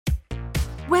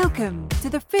Welcome to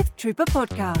the Fifth Trooper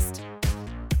Podcast.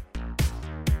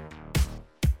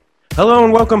 Hello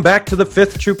and welcome back to the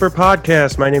Fifth Trooper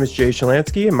Podcast. My name is Jay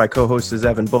Shalansky and my co-host is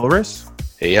Evan Bulris.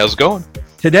 Hey, how's it going?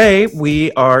 Today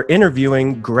we are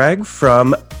interviewing Greg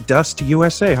from Dust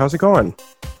USA. How's it going?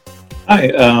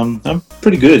 Hi, I'm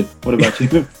pretty good. What about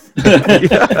you?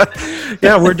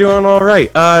 yeah, we're doing all right.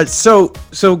 So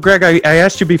Greg, I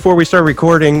asked you before we start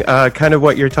recording kind of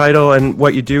what your title and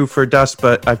what you do for Dust,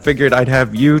 but I figured I'd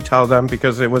have you tell them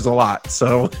because it was a lot.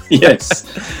 So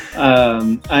Yes,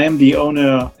 I am the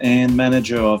owner and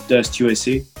manager of Dust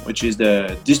USA, which is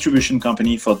the distribution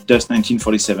company for Dust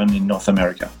 1947 in North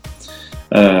America.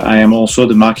 I am also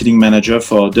the marketing manager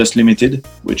for Dust Limited,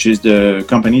 which is the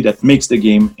company that makes the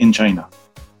game in China.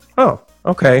 Oh,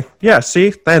 okay. Yeah,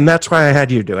 see? And that's why I had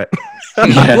you do it.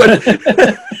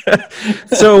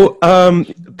 So,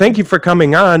 thank you for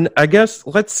coming on. I guess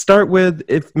let's start with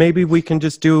if maybe we can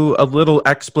just do a little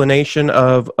explanation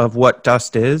of what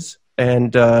Dust is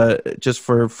and just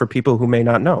for people who may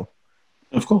not know.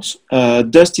 Of course.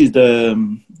 Dust is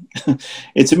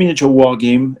it's a miniature war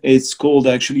game. It's called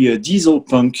actually a diesel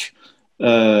punk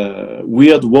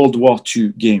weird World War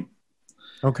II game.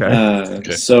 Okay.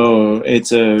 So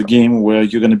it's a game where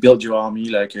you're going to build your army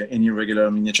like any regular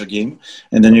miniature game,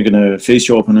 and then you're going to face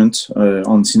your opponent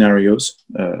on scenarios,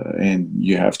 and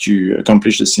you have to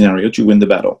accomplish the scenario to win the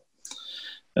battle.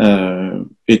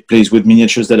 It plays with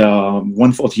miniatures that are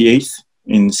 1/48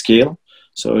 in scale,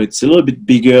 so it's a little bit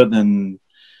bigger than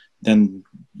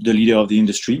the leader of the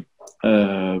industry,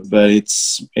 but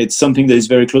it's something that is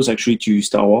very close actually to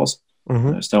Star Wars.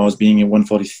 Mm-hmm. Star Wars being a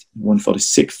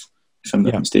 146th. If I'm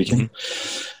not mistaken.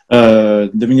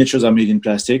 Mm-hmm. The miniatures are made in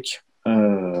plastic.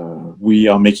 We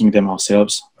are making them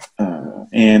ourselves.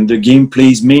 And the game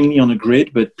plays mainly on a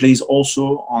grid, but plays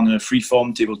also on a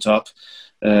freeform tabletop,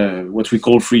 what we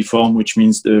call freeform, which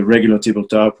means the regular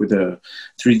tabletop with a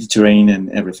 3D terrain and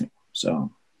everything.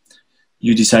 So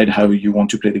you decide how you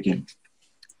want to play the game.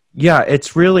 Yeah,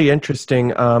 it's really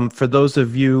interesting for those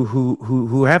of you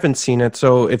who haven't seen it.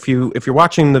 So if you're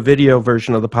watching the video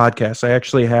version of the podcast, I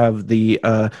actually have the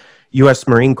U.S.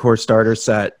 Marine Corps starter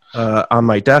set on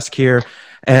my desk here,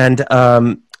 and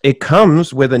it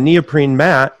comes with a neoprene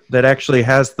mat that actually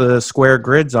has the square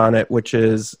grids on it, which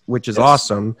is yes.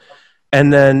 Awesome.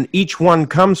 And then each one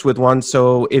comes with one.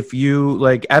 So if you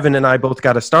like, Evan and I both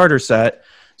got a starter set,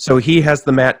 so he has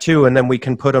the mat too, and then we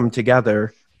can put them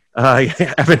together.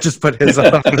 Evan just put his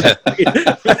on.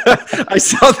 I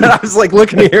saw that. I was like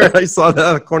looking here. I saw that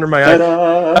out of the corner of my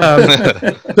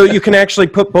eye. So you can actually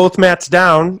put both mats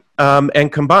down and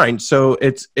combine. So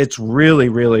it's really,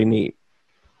 really neat.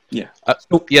 Yeah.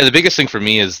 The biggest thing for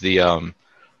me is the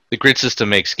grid system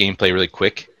makes gameplay really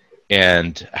quick,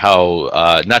 and how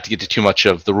not to get to too much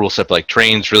of the rule set, but like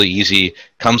terrain's really easy.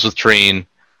 Comes with terrain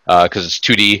because it's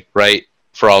 2D, right?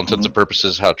 For all intents and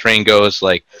purposes, how terrain goes,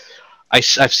 like.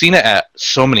 I've seen it at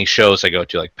so many shows I go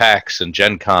to, like PAX and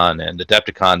Gen Con and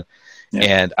Adepticon,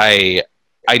 and I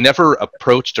never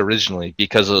approached originally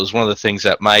because it was one of the things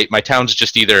that my town's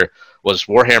just either was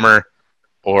Warhammer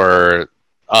or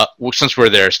since we're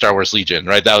there, Star Wars Legion,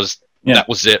 right? That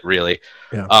was it really.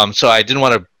 Yeah. So I didn't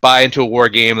want to buy into a war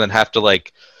game and then have to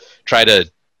like try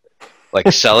to like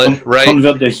sell it, right?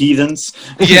 Convert the heathens.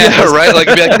 Yeah, right. Like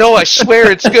be like, no, I swear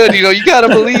it's good. You gotta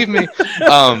believe me.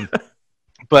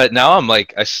 But now I'm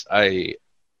like,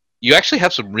 you actually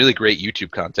have some really great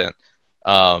YouTube content.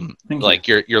 Like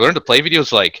your learn to play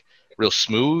videos, like real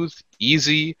smooth,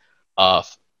 easy,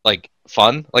 like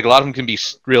fun. Like a lot of them can be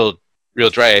real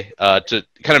dry. To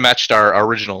kind of matched our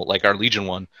original, like our Legion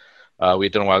one we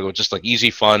had done a while ago, just like easy,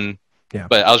 fun. Yeah.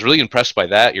 But I was really impressed by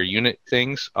that. Your unit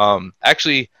things.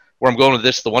 Actually, where I'm going with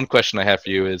this, the one question I have for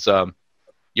you is,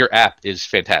 your app is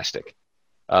fantastic.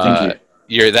 Thank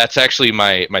you. That's actually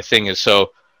my thing is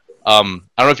so. I don't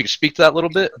know if you could speak to that a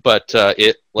little bit, but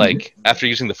it like after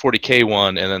using the 40K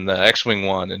one and then the X-Wing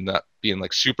one and not being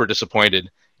like super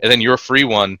disappointed, and then your free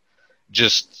one,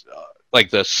 just like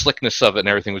the slickness of it and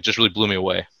everything just really blew me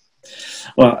away.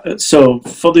 Well, so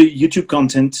for the YouTube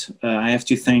content, I have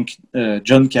to thank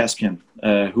John Caspian,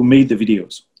 who made the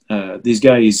videos. This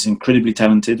guy is incredibly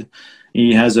talented.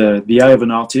 He has the eye of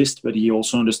an artist, but he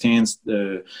also understands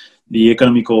the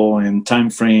economical and time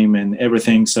frame and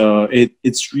everything. So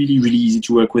it's really, really easy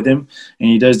to work with him. And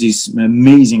he does these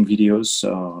amazing videos.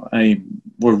 So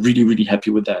we're really, really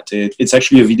happy with that. It's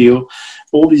actually a video.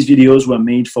 All these videos were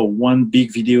made for one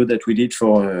big video that we did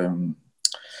for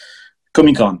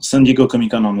Comic-Con, San Diego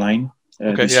Comic-Con online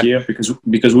this year,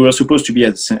 because we were supposed to be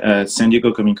at San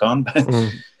Diego Comic-Con,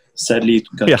 but sadly it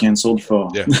got canceled for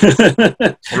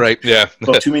right, yeah,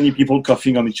 for too many people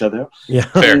coughing on each other. Yeah,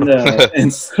 fair.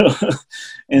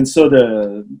 And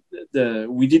so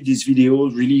we did this video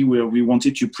really where we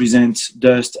wanted to present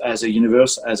Dust as a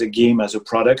universe, as a game, as a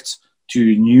product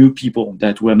to new people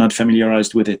that were not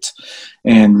familiarized with it.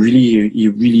 And really, he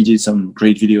really did some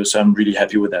great videos. So I'm really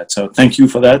happy with that. So thank you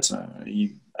for that.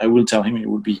 I will tell him it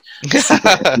would be super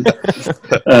happy.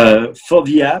 For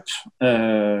the app,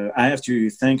 I have to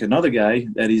thank another guy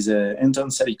that is Anton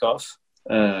Salikov,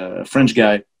 a French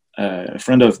guy, a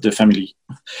friend of the family,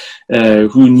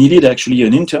 who needed actually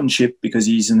an internship because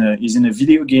he's in a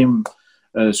video game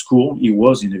school. He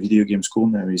was in a video game school.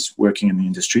 Now he's working in the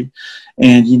industry,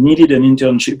 and he needed an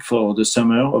internship for the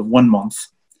summer of 1 month.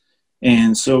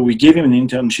 And so we gave him an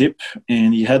internship,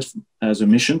 and he had as a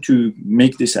mission to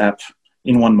make this app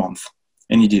in 1 month,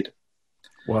 and he did.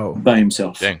 Wow! By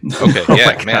himself. Dang. Okay. Oh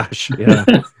Yeah, my man. gosh! Yeah.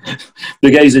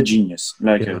 The guy is a genius,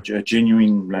 like a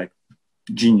genuine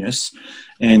genius,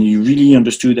 and he really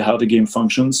understood how the game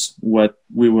functions, what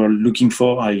we were looking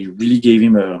for. I really gave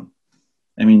him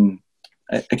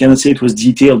I cannot say it was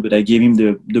detailed, but I gave him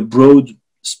the broad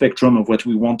spectrum of what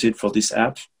we wanted for this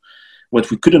app,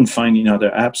 what we couldn't find in other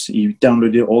apps. He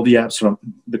downloaded all the apps from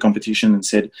the competition and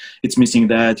said, it's missing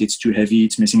that, it's too heavy,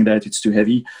 it's missing that, it's too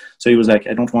heavy. So he was like,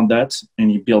 I don't want that. And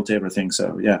he built everything.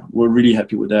 So yeah, we're really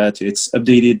happy with that. It's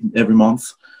updated every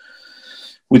month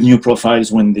with new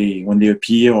profiles when they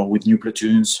appear, or with new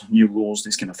platoons, new rules,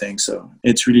 this kind of thing. So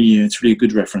it's really a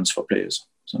good reference for players.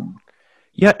 So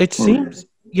yeah, it seems,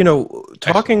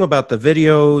 talking about the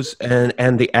videos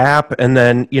and the app, and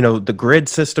then, the grid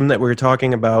system that we were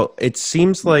talking about, it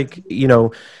seems like,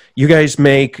 you guys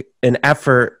make an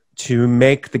effort to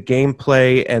make the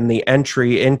gameplay and the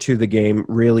entry into the game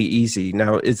really easy.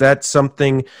 Now, is that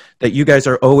something that you guys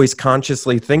are always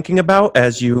consciously thinking about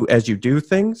as you do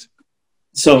things?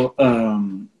 So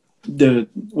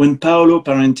when Paolo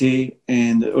Parente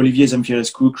and Olivier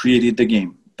Zamfirescu created the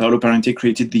game, Paolo Parente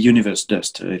created the universe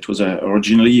Dust. It was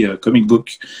originally a comic book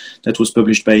that was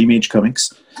published by Image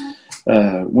Comics.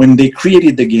 When they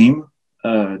created the game,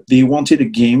 they wanted a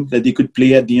game that they could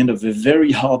play at the end of a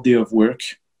very hard day of work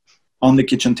on the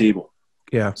kitchen table.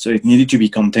 Yeah. So it needed to be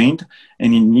contained,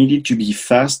 and it needed to be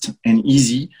fast and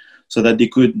easy, so that they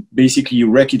could basically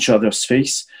wreck each other's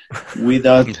face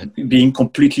without being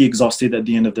completely exhausted at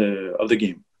the end of the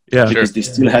game. Yeah, because they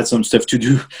still had some stuff to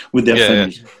do with their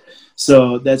family. Yeah.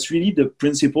 So that's really the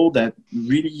principle that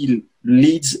really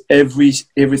leads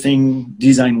everything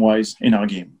design-wise in our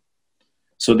game.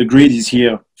 So the grid is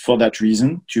here for that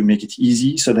reason, to make it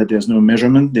easy, so that there's no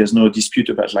measurement, there's no dispute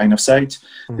about line of sight,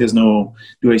 there's no,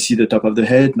 do I see the top of the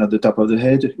head, not the top of the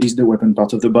head, is the weapon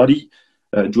part of the body,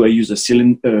 do I use a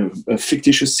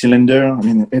fictitious cylinder? I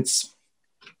mean,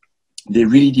 they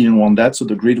really didn't want that, so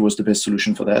the grid was the best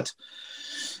solution for that.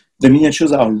 The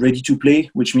miniatures are ready to play,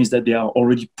 which means that they are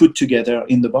already put together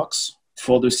in the box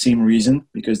for the same reason,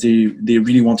 because they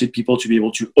really wanted people to be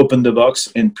able to open the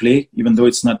box and play, even though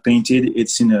it's not painted.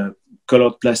 It's in a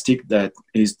colored plastic that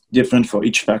is different for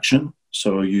each faction,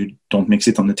 so you don't mix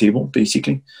it on the table,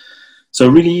 basically. So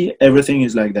really, everything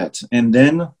is like that. And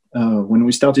then when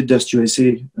we started Dust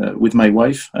USA with my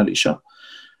wife, Alicia,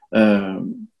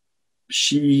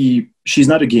 she's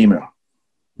not a gamer.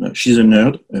 She's a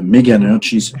nerd, a mega nerd.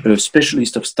 She's a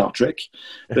specialist of Star Trek,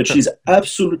 but she's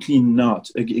absolutely not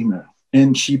a gamer.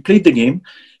 And she played the game,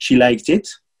 she liked it,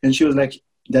 and she was like,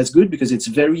 that's good because it's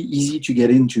very easy to get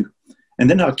into. And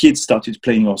then our kids started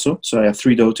playing also. So I have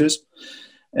 3 daughters.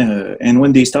 And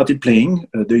when they started playing,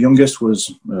 the youngest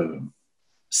was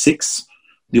 6,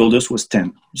 the oldest was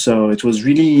 10. So it was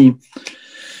really,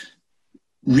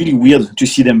 really weird to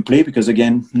see them play because,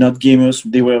 again, not gamers.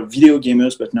 They were video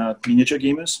gamers, but not miniature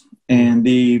gamers. And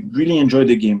they really enjoyed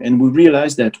the game. And we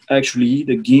realized that actually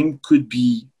the game could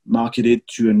be marketed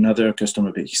to another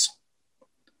customer base.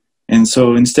 And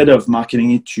so instead of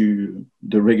marketing it to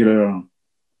the regular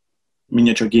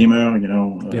miniature gamer,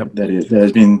 that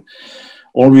has been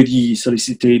already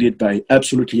solicited by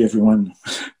absolutely everyone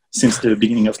since the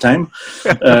beginning of time,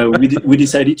 we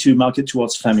decided to market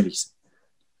towards families.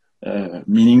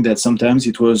 Meaning that sometimes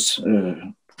it was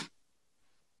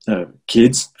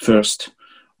kids first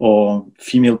or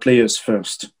female players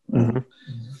first.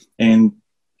 And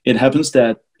it happens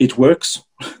that it works,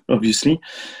 obviously.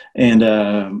 And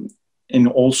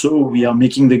also we are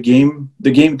making the game,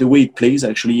 the way it plays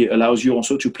actually allows you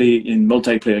also to play in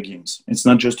multiplayer games. It's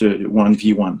not just a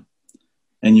 1v1.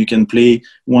 And you can play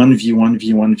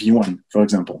 1v1, for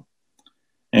example.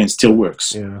 And it still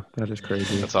works. Yeah, that is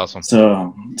crazy. That's awesome.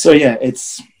 So yeah,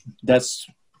 that's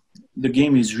the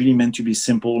game is really meant to be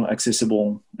simple,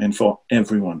 accessible, and for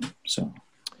everyone. So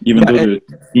even though the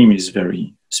theme is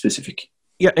very specific.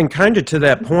 Yeah, and kind of to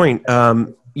that point,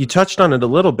 you touched on it a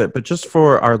little bit, but just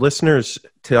for our listeners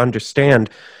to understand,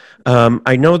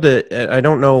 I know that I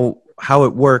don't know how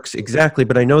it works exactly,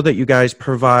 but I know that you guys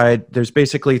provide. There's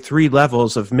basically 3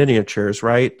 levels of miniatures,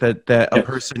 right? That a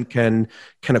person can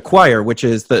acquire, which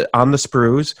is on the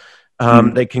sprues.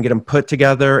 They can get them put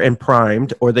together and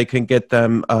primed, or they can get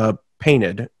them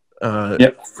painted.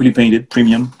 Fully painted,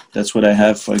 premium. That's what I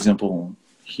have, for example,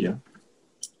 here.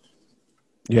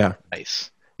 Yeah. Nice.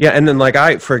 Yeah, and then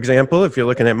for example, if you're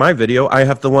looking at my video, I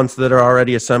have the ones that are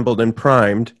already assembled and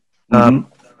primed.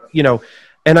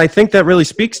 And I think that really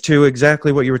speaks to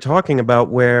exactly what you were talking about,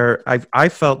 where I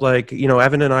felt like,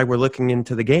 Evan and I were looking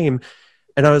into the game,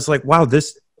 and I was like, wow,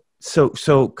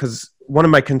 because one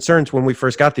of my concerns when we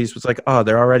first got these was like, oh,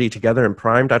 they're already together and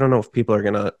primed. I don't know if people are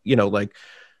going to,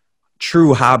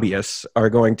 true hobbyists are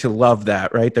going to love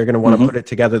that, right? They're going to want to put it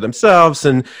together themselves.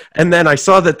 And then I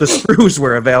saw that the sprues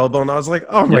were available, and I was like,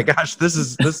 oh my gosh, this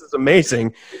is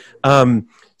amazing.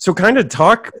 So kind of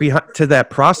talk to that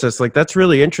process. That's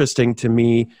really interesting to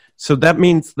me. So that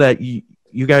means that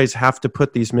you guys have to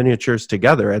put these miniatures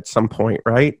together at some point,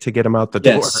 right? To get them out the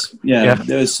door. Yes.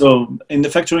 Yeah. So in the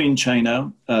factory in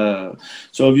China,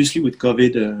 so obviously with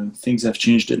COVID, things have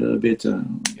changed a little bit.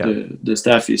 The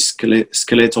staff is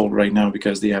skeletal right now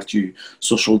because they have to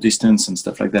social distance and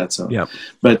stuff like that. So,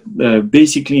 but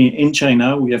basically in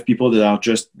China, we have people that are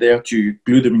just there to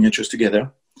glue the miniatures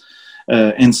together.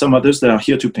 And some others that are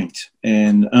here to paint.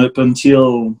 And up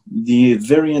until the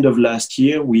very end of last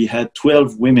year, we had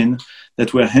 12 women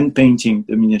that were hand painting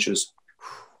the miniatures.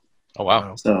 Oh,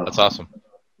 wow. So, that's awesome.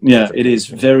 Yeah, it's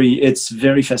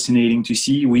very fascinating to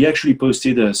see. We actually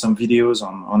posted some videos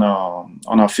on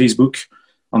our Facebook,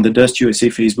 on the Dust USA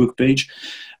Facebook page,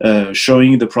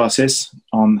 showing the process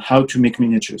on how to make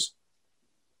miniatures.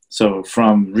 So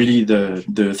from really the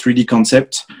 3D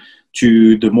concept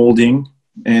to the molding,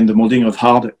 and the molding of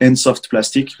hard and soft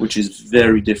plastic, which is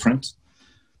very different.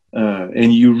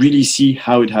 And you really see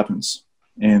how it happens.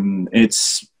 And it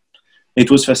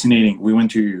was fascinating. We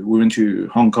went to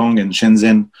Hong Kong and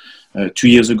Shenzhen 2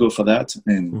 years ago for that.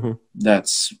 And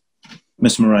that's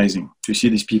mesmerizing to see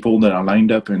these people that are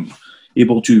lined up and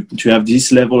able to have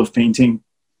this level of painting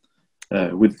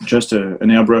with just an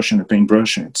airbrush and a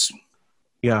paintbrush. It's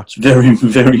very,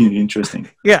 very interesting.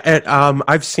 Yeah, and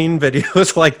I've seen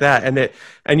videos like that,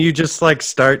 and you just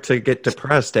start to get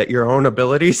depressed at your own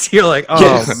abilities. You're like,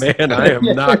 oh man, I am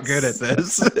not good at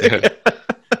this.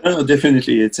 No,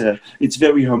 definitely, it's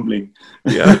very humbling.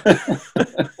 Yeah.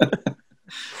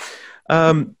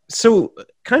 So,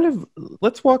 kind of,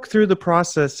 let's walk through the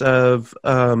process of,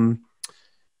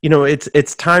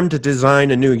 it's time to design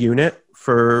a new unit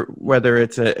for whether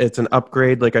it's an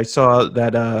upgrade. Like I saw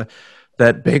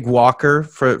that big walker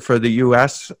for the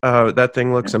US, that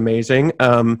thing looks amazing.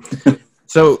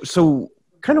 So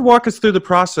kind of walk us through the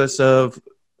process of,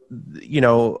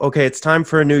 okay, it's time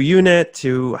for a new unit,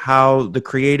 to how the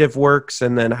creative works,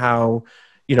 and then how,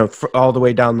 all the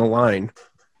way down the line.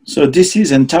 So this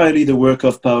is entirely the work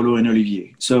of Paolo and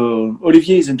Olivier. So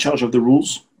Olivier is in charge of the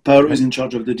rules. Paolo is in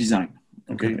charge of the design.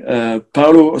 Okay.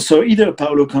 So either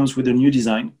Paolo comes with a new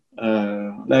design,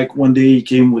 like one day he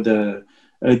came with a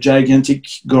gigantic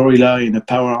gorilla in a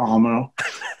power armor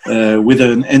with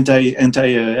an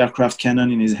anti-aircraft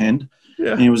cannon in his hand.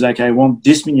 Yeah. And he was like, I want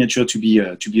this miniature to be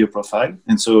a profile.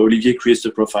 And so Olivier creates the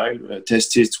profile,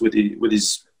 tests it with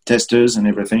his testers and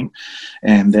everything.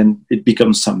 And then it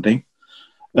becomes something.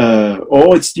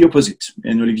 Or it's the opposite.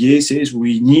 And Olivier says,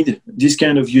 we need this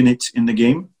kind of unit in the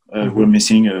game. We're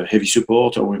missing a heavy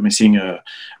support, or we're missing a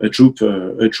troop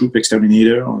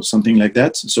exterminator, or something like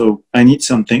that. So I need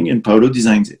something, and Paolo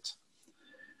designs it.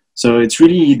 So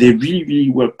they really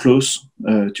work close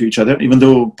to each other, even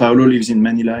though Paolo lives in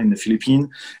Manila in the Philippines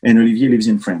and Olivier lives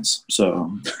in France.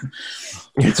 So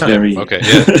it's very okay.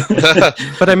 Yeah.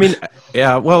 But I mean,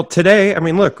 yeah. Well, today, I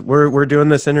mean, look, we're doing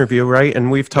this interview, right?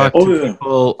 And we've talked to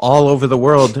people all over the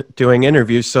world doing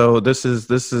interviews. So this is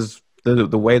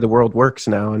the way the world works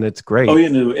now, and it's great. Oh,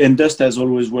 and Dust has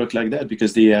always worked like that,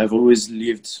 because they have always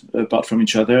lived apart from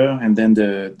each other. And then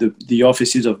the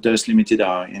offices of Dust Limited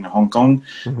are in Hong Kong.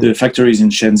 The factory is in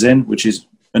Shenzhen, which is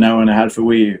an hour and a half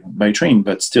away by train,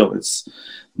 but still it's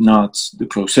not the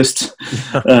closest.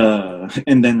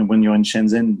 And then when you're in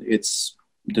Shenzhen, it's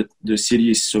the city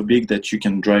is so big that you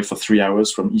can drive for 3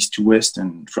 hours from east to west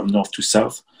and from north to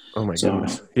south. Oh my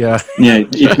goodness. Yeah. Yeah,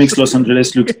 it makes Los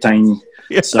Angeles look tiny.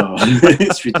 Yeah. So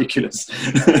it's ridiculous.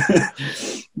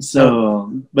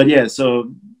 So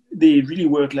they really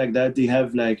work like that. They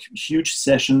have like huge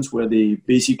sessions where they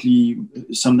basically,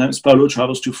 sometimes Paulo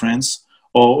travels to France,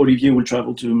 or Olivier will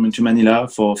travel to Manila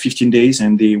for 15 days,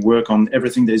 and they work on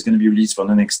everything that is going to be released for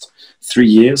the next 3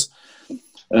 years.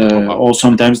 Or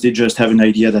sometimes they just have an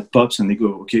idea that pops and they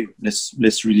go, okay,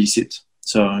 let's release it.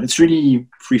 So it's really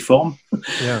free form,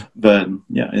 but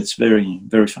yeah, it's very,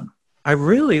 very fun. I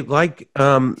really like,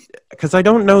 because I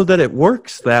don't know that it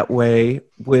works that way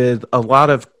with a lot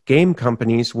of game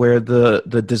companies where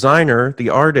the designer, the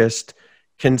artist,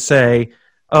 can say,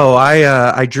 oh,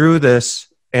 I drew this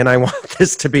and I want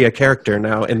this to be a character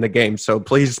now in the game. So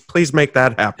please make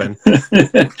that happen.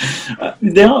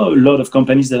 There are a lot of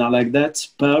companies that are like that.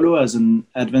 Paolo has an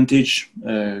advantage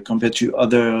compared to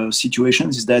other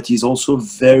situations, is that he's also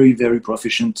very, very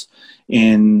proficient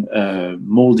in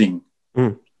molding.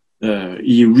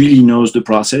 He really knows the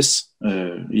process.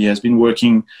 He has been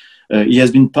working, he has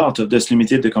been part of Dust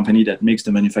Limited, the company that makes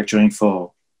the manufacturing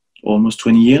for almost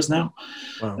 20 years now.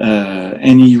 Wow.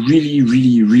 And he really,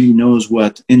 really, really knows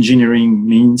what engineering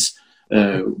means,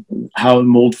 how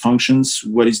mold functions,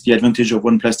 what is the advantage of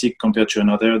one plastic compared to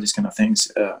another, these kind of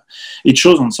things. It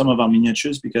shows on some of our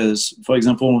miniatures because, for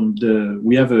example,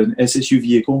 we have an SSU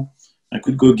vehicle. I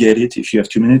could go get it if you have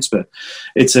 2 minutes, but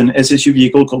it's an SSU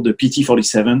vehicle called the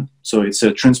PT-47. So it's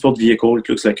a transport vehicle. It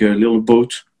looks like a little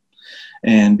boat.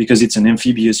 And because it's an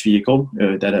amphibious vehicle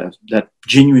that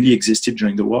genuinely existed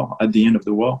during the war, at the end of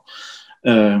the war,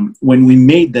 when we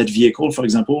made that vehicle, for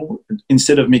example,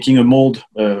 instead of making a mold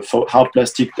for hard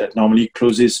plastic that normally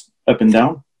closes up and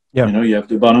down, you have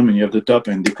the bottom and you have the top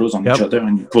and they close on each other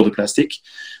and you pour the plastic.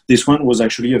 This one was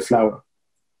actually a flower.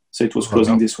 So it was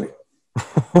closing this way.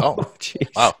 Oh,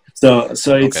 wow. So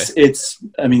it's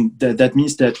I mean, that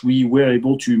means that we were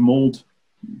able to mold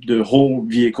the whole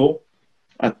vehicle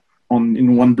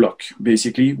in one block,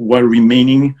 basically, while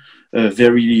remaining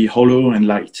very hollow and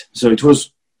light. So it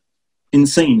was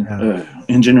insane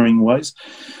engineering-wise.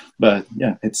 But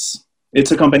yeah, it's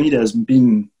a company that has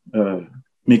been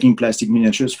making plastic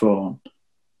miniatures for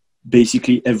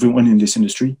basically everyone in this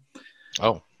industry.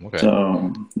 Oh, okay.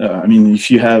 So, I mean, if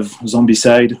you have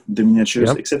Zombicide, the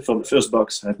miniatures, except for the first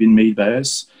box, have been made by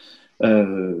us.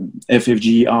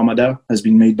 FFG Armada has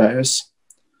been made by us.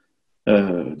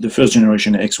 The first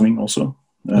generation X-Wing also.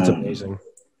 That's amazing.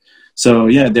 So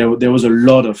yeah, there was a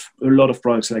lot of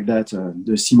products like that.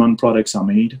 The Simon products are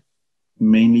made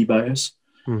mainly by us.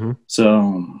 Mm-hmm.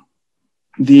 So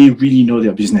they really know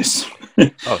their business.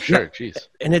 Oh, sure. Jeez.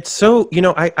 And it's so,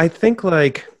 I think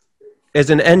like as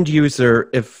an end user,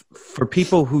 if for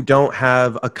people who don't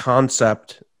have a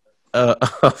concept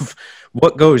of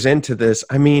what goes into this,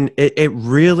 I mean, it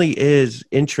really is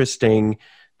interesting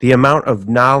the amount of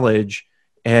knowledge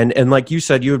and like you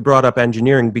said, you had brought up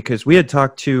engineering because we had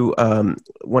talked to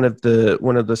one of the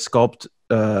sculpt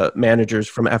managers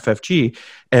from FFG,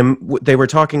 and they were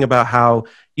talking about how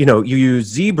you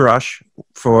use ZBrush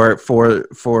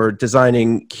for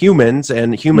designing humans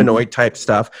and humanoid type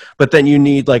stuff, but then you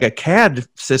need like a CAD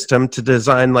system to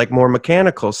design like more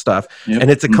mechanical stuff, and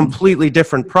it's a completely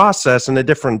different process and a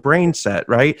different brain set,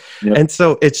 right? And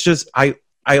so it's just I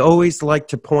always like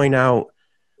to point out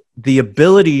the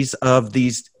abilities of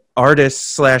these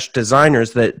artists /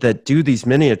 designers that do these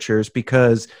miniatures,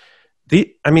 because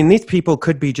these people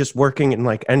could be just working in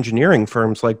like engineering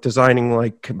firms, like designing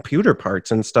like computer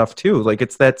parts and stuff too. Like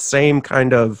it's that same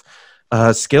kind of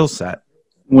skill set.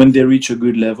 When they reach a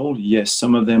good level, yes,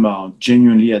 some of them are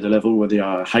genuinely at a level where they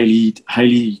are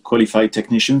highly qualified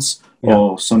technicians,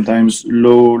 or sometimes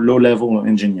low level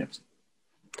engineers.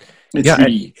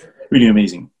 It's really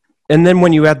amazing. And then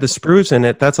when you add the sprues in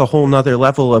it, that's a whole nother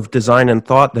level of design and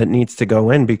thought that needs to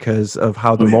go in because of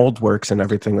how the mold works and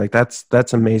everything. Like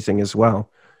that's amazing as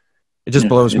well. It just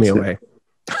blows me away.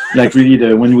 Like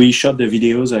really, when we shot the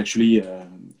videos, actually,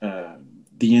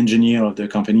 the engineer of the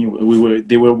company,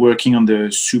 they were working on the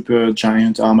super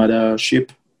giant Armada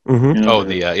ship. Mm-hmm.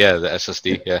 The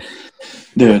SSD,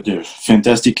 They're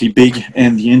fantastically big,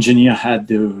 and the engineer had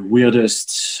the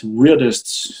weirdest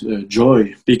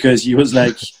joy because he was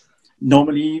like,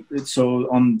 normally, so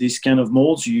on this kind of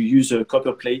molds, you use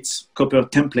copper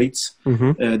templates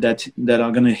that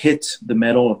are going to hit the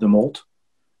metal of the mold,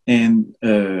 and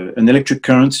an electric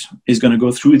current is going to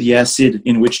go through the acid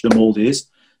in which the mold is,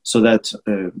 so that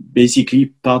basically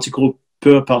particle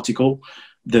per particle,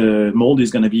 the mold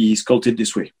is going to be sculpted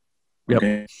this way.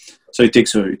 Okay. So it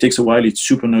takes a while. It's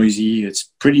super noisy.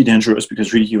 It's pretty dangerous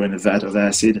because really you're in a vat of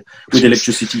acid with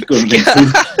electricity going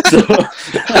through.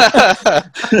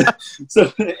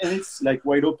 So and it's like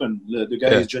wide open. The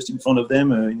guy is just in front of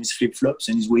them in his flip flops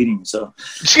and he's waiting. So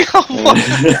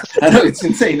I know it's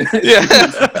insane.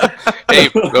 Hey,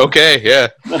 okay, yeah.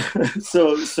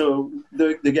 So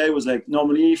the guy was like,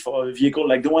 normally for a vehicle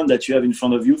like the one that you have in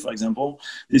front of you, for example,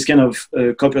 this kind of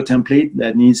copper template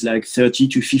that needs like 30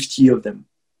 to 50 of them.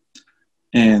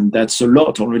 And that's a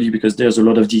lot already because there's a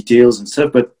lot of details and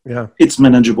stuff, but it's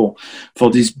manageable. For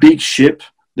this big ship,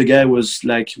 the guy was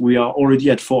like, we are already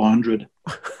at 400.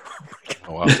 Oh,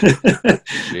 wow.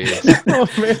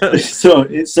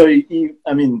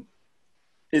 I mean,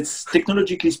 it's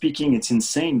technologically speaking, it's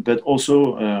insane, but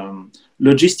also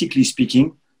logistically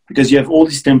speaking, because you have all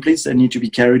these templates that need to be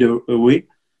carried away,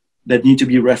 that need to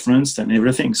be referenced and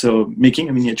everything. So making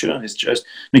a miniature is just,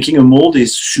 making a mold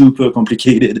is super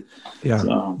complicated. Yeah.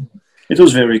 So it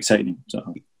was very exciting.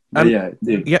 So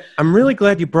I'm really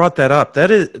glad you brought that up.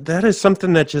 That is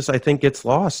something that just, I think, gets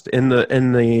lost in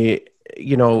the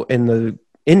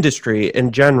industry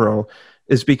in general,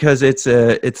 is because it's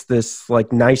this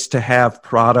like nice to have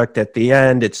product at the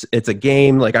end. It's a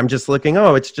game. Like I'm just looking,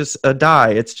 it's just a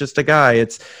die. It's just a guy.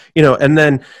 It's, and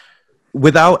then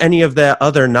without any of that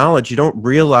other knowledge, you don't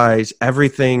realize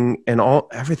everything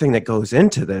that goes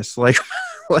into this.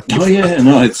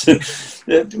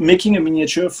 It's making a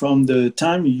miniature from the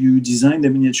time you design the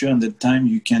miniature and the time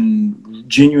you can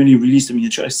genuinely release the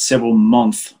miniature is several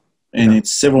months, and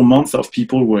it's several months of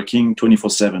people working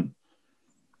 24/7.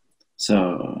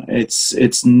 So it's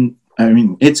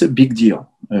a big deal.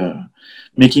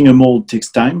 Making a mold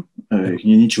takes time.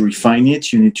 You need to refine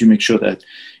it. You need to make sure that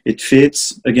it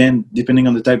fits. Again, depending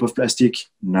on the type of plastic,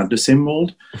 not the same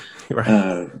mold.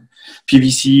 Right.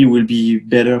 PVC will be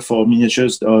better for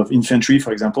miniatures of infantry,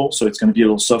 for example. So it's going to be a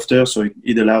little softer, so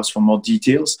it allows for more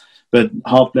details. But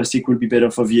hard plastic will be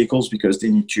better for vehicles because they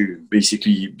need to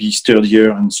basically be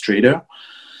sturdier and straighter.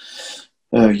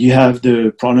 You have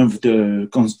the problem of the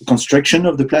construction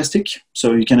of the plastic.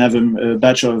 So you can have a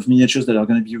batch of miniatures that are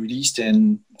going to be released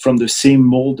and from the same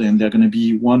mold, and they're going to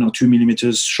be 1 or 2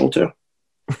 millimeters shorter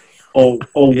or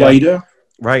wider.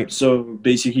 Right. So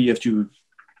basically you have to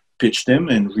pitch them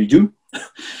and redo.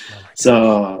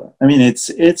 So, I mean,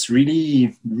 it's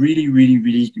really, really, really,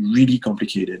 really, really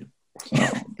complicated.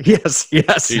 Yes.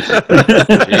 Jeez.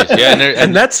 Yeah,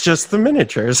 and that's just the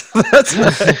miniatures.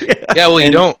 Well,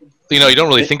 you don't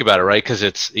really think about it, right?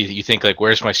 Because you think like,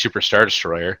 where's my Super Star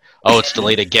Destroyer? Oh, it's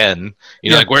delayed again.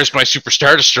 Like, where's my Super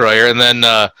Star Destroyer? And then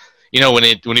when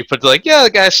you put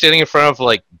the guy's standing in front of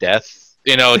like death,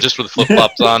 just with flip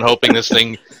flops on, hoping this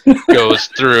thing goes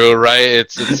through, right?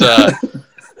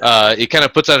 It kind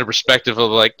of puts that in perspective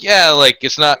of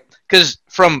it's not, because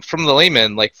from the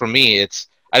layman, like for me,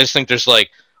 I just think there's like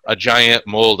a giant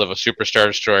mold of a Super Star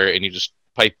Destroyer, and you just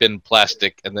pipe in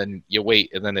plastic, and then you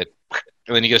wait, and then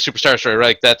you get a Super Star Destroyer,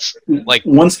 right? That's like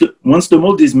once the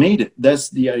mold is made, that's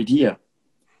the idea.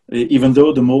 Even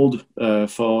though the mold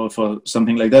for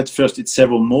something like that, first it's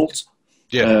several molds.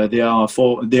 Yeah, they are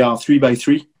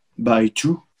 3x3 by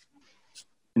 2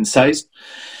 in size,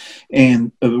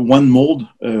 and one mold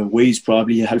weighs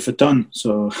probably half a ton.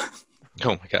 So.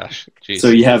 Oh my gosh! Jeez. So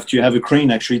you have to have a crane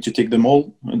actually to take the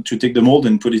mold and put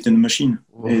it in the machine.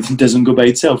 It doesn't go by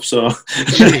itself. So.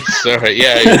 Sorry.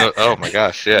 Yeah. Oh my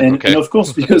gosh. Yeah. And, okay. And of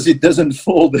course, because it doesn't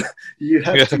fold, you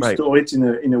have to store it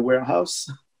in a warehouse.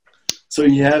 So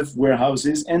you have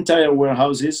entire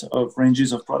warehouses of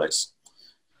ranges of products.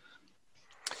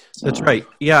 That's right.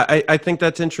 Yeah, I think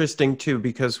that's interesting too,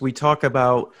 because we talk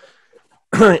about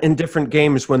in different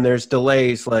games when there's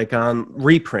delays, like on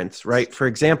reprints, right? For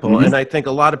example, and I think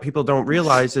a lot of people don't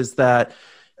realize is that,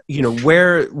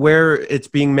 where it's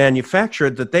being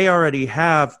manufactured, that they already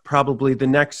have probably the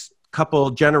next couple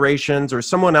generations or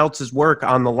someone else's work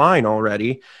on the line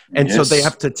already. And so they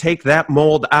have to take that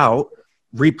mold out,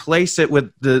 replace it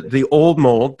with the old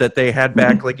mold that they had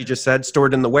back, like you just said,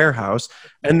 stored in the warehouse,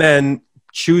 and then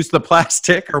choose the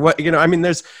plastic or what,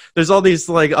 there's all these,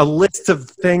 like a list of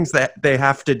things that they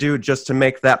have to do just to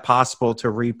make that possible to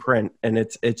reprint. And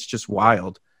it's just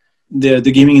wild. The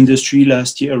gaming industry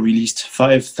last year released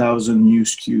 5,000 new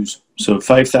SKUs. So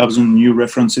 5,000 new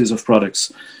references of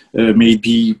products, may it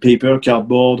be paper,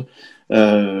 cardboard,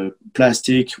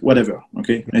 plastic, whatever.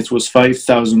 Okay. It was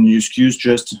 5,000 new SKUs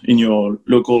just in your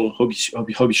local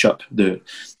hobby shop, the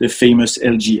famous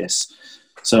LGS.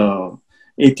 So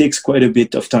it takes quite a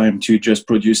bit of time to just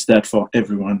produce that for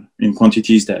everyone in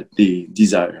quantities that they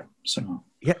desire. So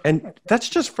yeah, and that's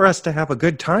just for us to have a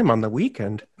good time on the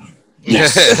weekend.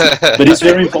 Yes, but it's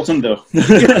very important though.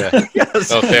 Yeah.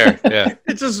 Yes. Oh, fair. Yeah.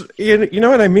 It just, you know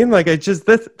what I mean? Like,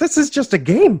 this is just a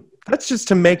game. That's just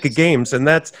to make games. And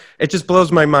it just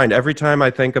blows my mind every time I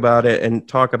think about it and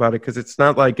talk about it. Cause it's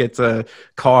not like it's a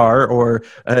car or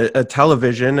a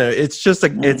television. It's just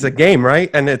it's a game, right?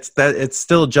 And it's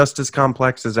still just as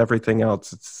complex as everything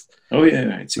else. It's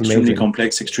extremely amazing.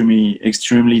 complex,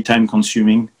 extremely time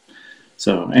consuming.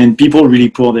 So, and people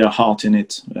really pour their heart in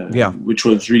it, which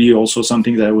was really also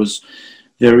something that I was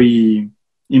very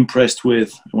impressed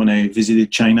with when I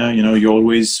visited China. You know, you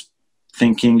always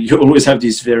have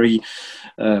this very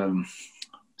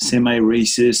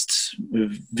semi-racist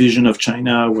vision of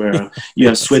China where you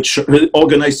have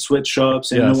organized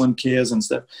sweatshops and no one cares and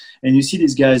stuff. And you see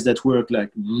these guys that work like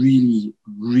really,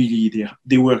 really,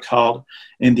 they work hard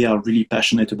and they are really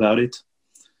passionate about it.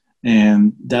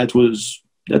 And that was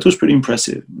pretty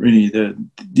impressive, really.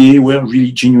 They were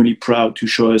really genuinely proud to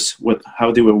show us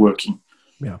how they were working.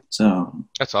 Yeah. So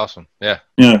that's awesome. Yeah.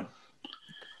 Yeah.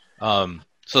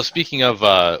 So speaking of,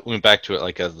 we went back to it,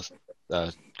 like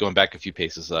going back a few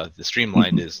paces. The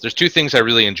streamlined is there's two things I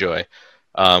really enjoy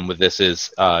with this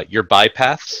is your buy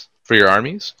paths for your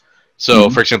armies. So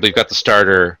for example, you've got the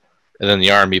starter and then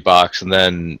the army box and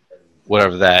then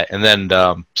whatever that, and then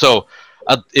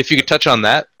if you could touch on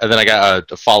that, and then I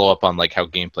got a follow up on like how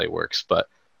gameplay works. But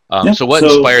so what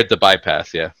inspired the buy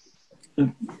path? Yeah.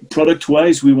 Product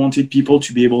wise, we wanted people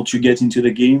to be able to get into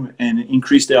the game and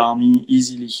increase their army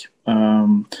easily.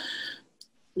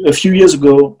 A few years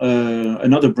ago,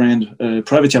 another brand,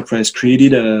 Privateer Press,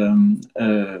 created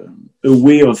a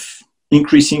way of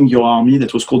increasing your army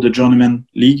that was called the Journeyman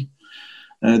League.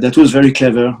 That was very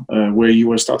clever, where you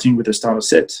were starting with a starter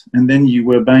set, and then you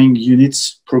were buying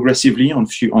units progressively on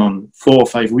 4 or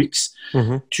 5 weeks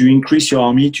to increase your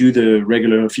army to the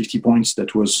regular 50 points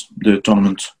that was the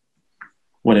tournament,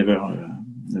 whatever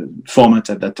format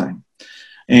at that time.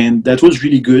 And that was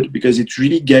really good because it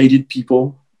really guided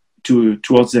people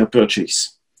towards their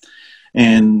purchase.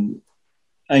 And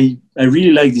I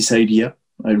really like this idea.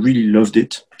 I really loved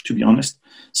it, to be honest.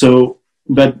 So,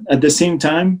 but at the same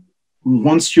time,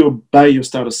 once you buy your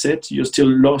starter set, you're still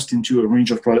lost into a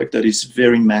range of product that is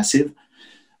very massive.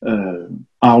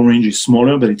 Our range is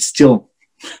smaller, but it's still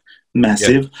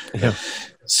massive. Yeah.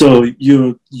 So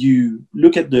you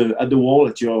look at the wall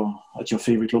at your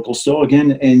favorite local store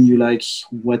again, and you're like,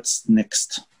 what's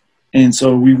next? And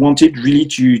so we wanted really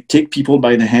to take people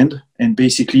by the hand and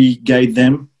basically guide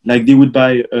them, like they would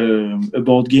buy a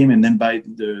board game and then buy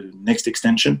the next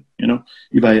extension. You know,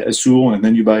 you buy a Soul and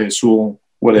then you buy a Soul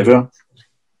whatever,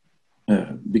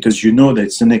 because you know that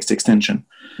it's the next extension.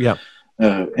 Yeah.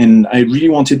 And I really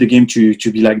wanted the game to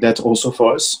be like that also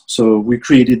for us. So we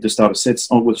created the starter sets.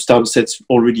 Starter sets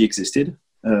already existed,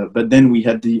 but then we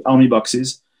had the army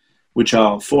boxes, which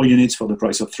are 4 units for the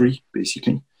price of 3,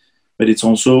 basically. But it's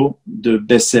also the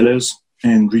best sellers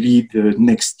and really the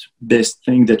next best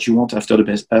thing that you want after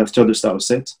the starter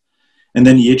set. And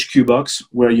then the HQ box,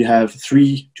 where you have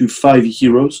 3 to 5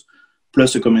 heroes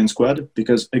plus a command squad,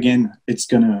 because again, it's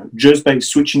gonna, just by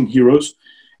switching heroes,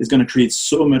 it's gonna create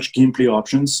so many gameplay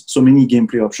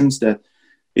options that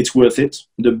it's worth it.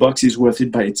 The box is worth it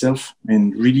by itself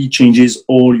and really changes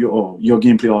all your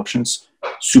gameplay options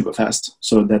super fast.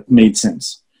 So that made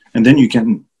sense. And then you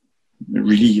can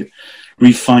really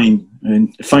refine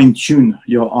and fine-tune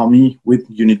your army with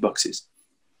unit boxes.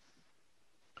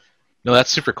 No,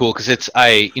 that's super cool because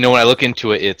when I look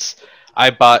into it, I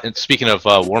bought, and speaking of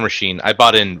War Machine, I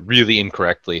bought in really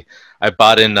incorrectly. I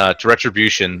bought in to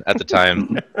Retribution at the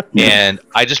time, and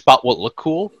I just bought what looked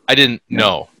cool. I didn't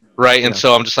know, right? And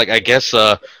so I'm just like, I guess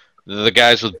the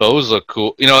guys with bows look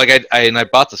cool. You know, like I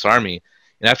bought this army,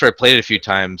 and after I played it a few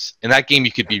times, in that game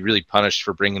you could be really punished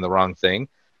for bringing the wrong thing.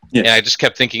 Yeah. And I just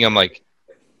kept thinking, I'm like,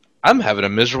 I'm having a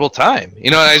miserable time.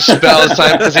 You know, and I just spent all this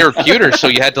time because they were pewter, so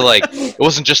you had to it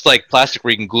wasn't just like plastic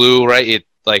where you can glue, right? It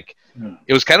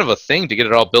was kind of a thing to get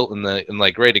it all built and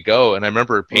ready to go. And I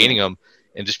remember painting them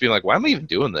and just being like, why am I even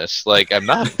doing this? Like, I'm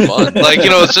not fun.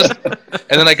 It's just,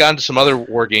 and then I got into some other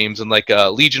war games and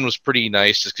Legion was pretty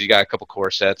nice just because you got a couple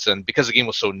core sets. And because the game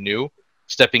was so new,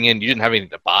 stepping in, you didn't have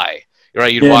anything to buy,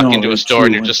 right? You'd walk into a store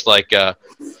and you're just like, I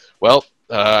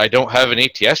don't have an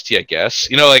ATST, I guess.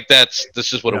 You know, that's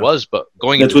just what it was. But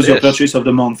going into that was your purchase of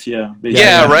the month, yeah.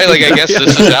 Yeah, right. I guess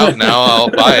this is out now. I'll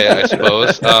buy it, I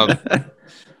suppose.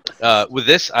 With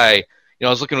this, I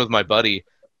was looking with my buddy,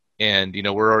 and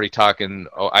we're already talking.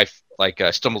 I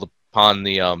stumbled upon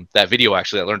the that video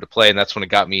actually that Learned to Play, and that's when it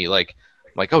got me I'm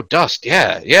like, oh, Dust,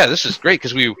 yeah, this is great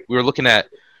because we were looking at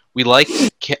liked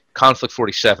Conflict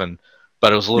 47,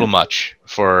 but it was a little much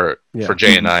for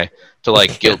Jay and I to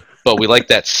but we like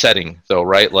that setting though,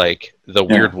 right? Like the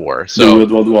Weird War. So the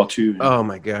Weird World War II. Oh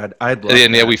my God, I'd love.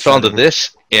 And we fell into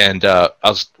this, and I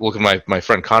was looking at my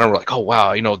friend Connor. We're like, oh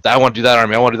wow, I want to do that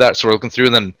army. I want to do that. So we're looking through,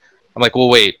 and then I'm like, well,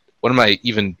 wait, how do I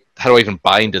even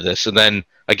buy into this? And then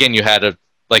again, you had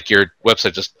your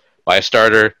website, just buy a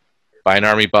starter, buy an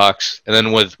army box, and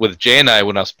then with Jay and I,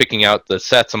 when I was picking out the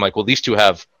sets, I'm like, well, these two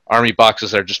have army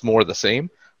boxes that are just more the same,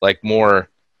 like more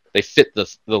they fit the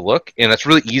look, and that's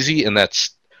really easy, and that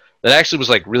actually was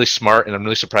like really smart, and I'm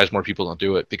really surprised more people don't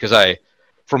do it, because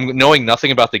from knowing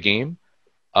nothing about the game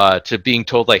to being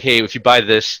told like, hey, if you buy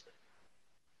this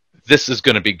is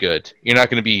going to be good. You're not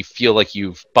going to feel like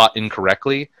you've bought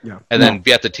incorrectly, and then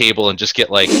be at the table and just get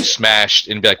like smashed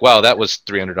and be like, wow, that was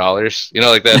 $300.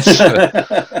 Like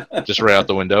that's just right out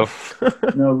the window.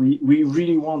 No, we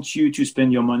really want you to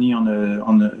spend your money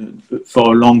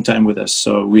for a long time with us.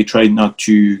 So we try not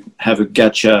to have a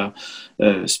gacha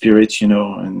spirit,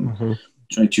 and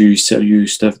try to sell you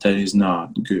stuff that is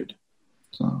not good.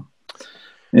 So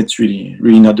it's really,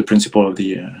 really not the principle of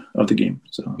the game.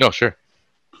 So no, sure.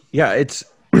 Yeah, it's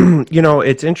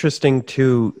it's interesting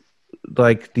to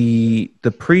like the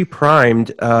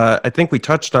pre-primed. I think we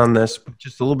touched on this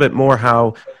just a little bit more.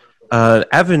 How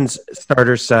Evan's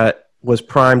starter set was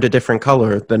primed a different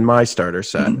color than my starter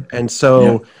set, and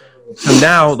so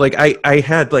now like I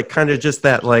had like kind of just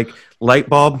that like light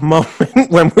bulb moment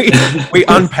when we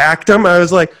unpacked them. I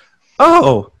was like,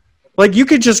 oh, like you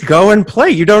could just go and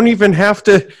play. You don't even have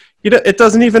to. It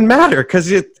doesn't even matter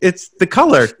because it's the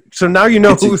color. So now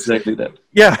it's who's exactly that.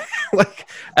 Yeah,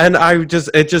 and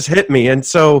it just hit me. And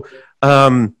so,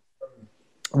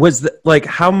 was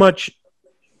how much?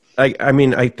 I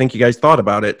mean, I think you guys thought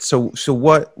about it. So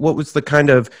what was the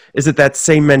kind of? Is it that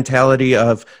same mentality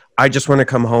of I just want to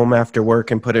come home after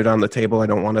work and put it on the table? I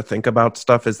don't want to think about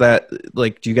stuff. Is that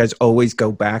like? Do you guys always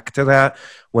go back to that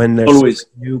when there's always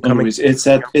new coming? Always. It's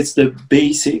the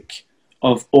basic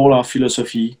of all our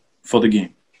philosophy for the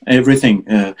game. Everything.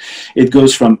 It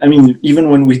goes from, even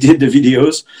when we did the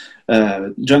videos,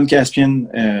 John Caspian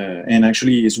and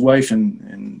actually his wife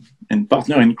and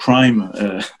partner in crime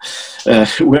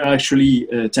were actually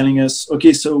telling us,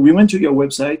 okay, so we went to your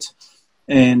website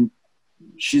and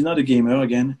she's not a gamer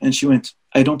again, and she went,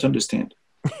 I don't understand.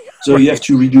 So you have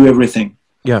to redo everything.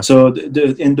 Yeah. So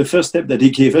the first step that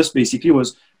they gave us basically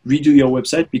was redo your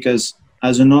website, because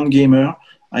as a non-gamer,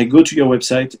 I go to your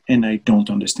website and I don't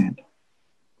understand.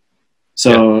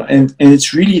 So, and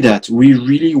it's really that we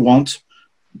really want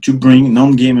to bring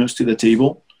non-gamers to the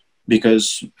table,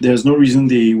 because there's no reason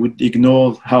they would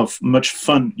ignore how much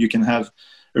fun you can have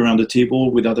around the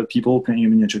table with other people playing a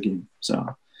miniature game. So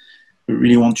we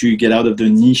really want to get out of the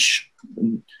niche.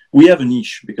 We have a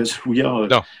niche because we are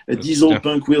a diesel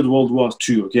punk Weird World War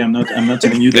II. Okay, I'm not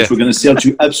telling you that we're going to sell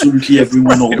to absolutely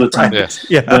everyone all the time.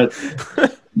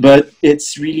 But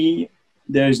it's really,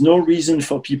 there is no reason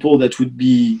for people that would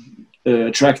be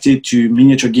attracted to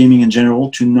miniature gaming in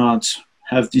general to not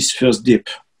have this first dip,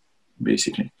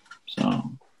 basically.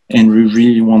 So, and we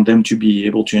really want them to be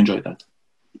able to enjoy that.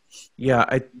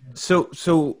 Yeah.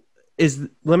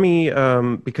 Let me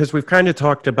because we've kind of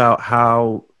talked about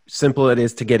how simple it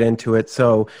is to get into it.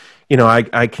 So,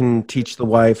 I can teach the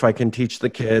wife, I can teach the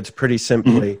kids pretty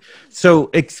simply.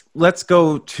 So let's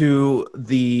go to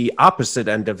the opposite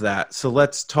end of that. So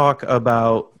let's talk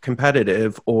about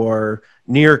competitive or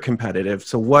near competitive.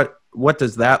 So what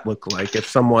does that look like if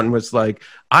someone was like,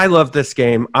 I love this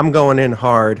game, I'm going in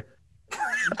hard.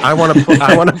 I want to play.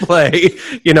 I want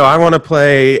to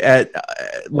play at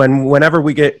whenever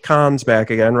we get cons back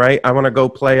again, right? I want to go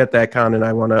play at that con, and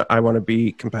I want to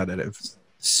be competitive.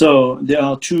 So there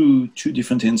are two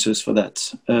different answers for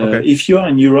that. If you are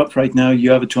in Europe right now, you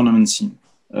have a tournament scene,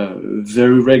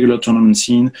 very regular tournament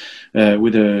scene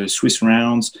with a Swiss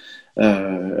rounds,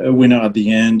 a winner at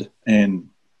the end, and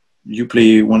you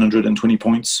play 120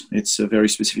 points. It's a very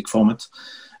specific format.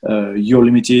 You're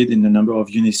limited in the number of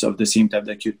units of the same type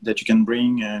that you can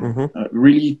bring, and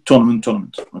really tournament.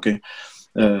 Okay,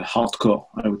 hardcore,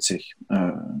 I would say.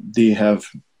 They have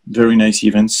very nice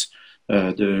events.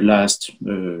 The last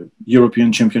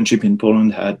European Championship in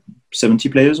Poland had 70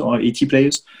 players or 80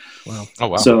 players. Wow! Oh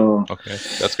wow! So okay,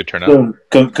 that's good turnout.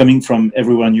 So, coming from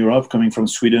everywhere in Europe, coming from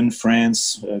Sweden,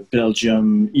 France,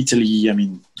 Belgium, Italy.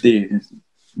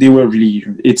 They were really.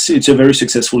 It's a very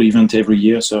successful event every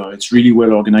year. So it's really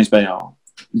well organized by our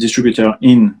distributor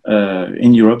in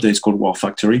Europe that is called War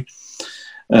Factory.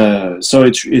 So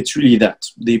it's really that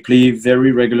they play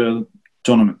very regular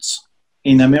tournaments.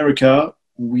 In America,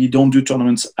 we don't do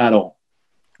tournaments at all.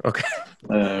 Okay.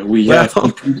 We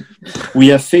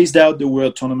have phased out the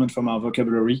word tournament from our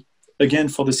vocabulary again,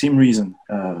 for the same reason.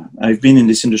 I've been in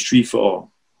this industry for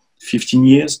 15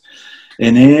 years,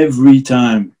 and every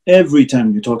time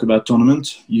you talk about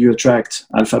tournament, you attract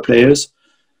alpha players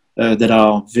that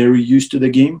are very used to the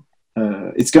game.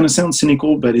 It's going to sound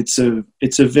cynical, but it's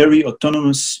a very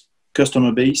autonomous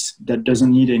customer base that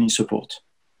doesn't need any support.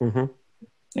 Mm-hmm.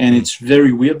 And it's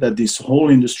very weird that this whole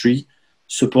industry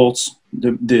supports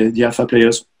the alpha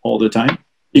players all the time,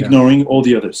 ignoring all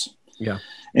the others. Yeah.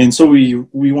 And so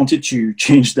we wanted to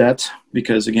change that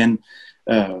because, again,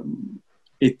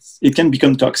 it can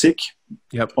become toxic.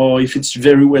 Yep. Or if it's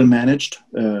very well managed,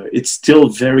 it's still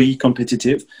very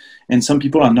competitive. And some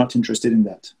people are not interested in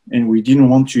that. And we didn't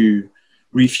want to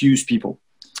refuse people.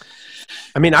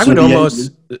 I mean, I would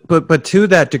almost, but to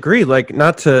that degree, like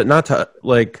not to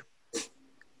like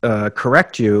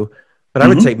correct you, but I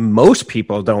would say most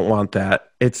people don't want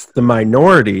that. It's the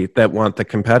minority that want the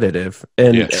competitive,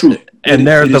 and true. And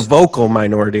they're the vocal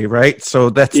minority, right? So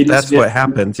that's what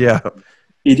happens. Yeah,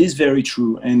 it is very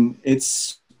true, and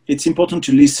it's important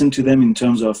to listen to them in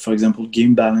terms of, for example,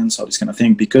 game balance or this kind of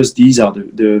thing, because these are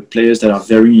the players that are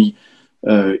very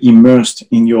immersed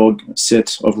in your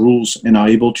set of rules and are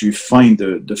able to find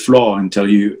the flaw and tell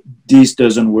you this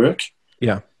doesn't work.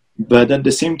 Yeah, but at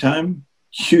the same time,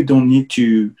 you don't need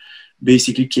to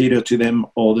basically cater to them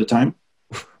all the time,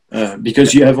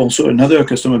 because you have also another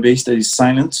customer base that is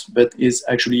silent, but is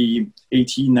actually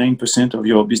 89% of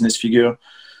your business figure,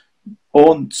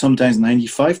 or sometimes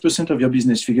 95% of your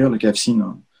business figure, like I've seen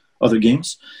on other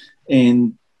games.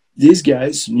 And these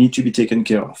guys need to be taken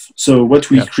care of. So what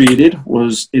we created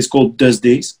is called Dust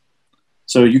Days.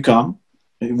 So you come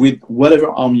with whatever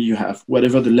army you have,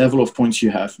 whatever the level of points you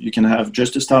have. You can have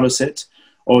just a starter set,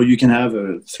 or you can have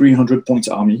a 300 points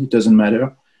army. It doesn't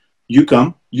matter. You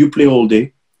come, you play all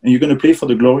day, and you're going to play for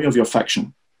the glory of your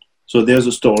faction. So there's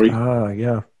a story.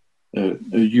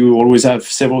 You always have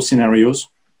several scenarios.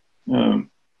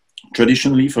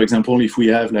 Traditionally, for example, if we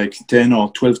have like 10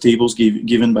 or 12 tables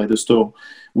given by the store,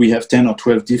 we have 10 or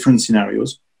 12 different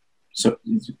scenarios. So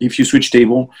if you switch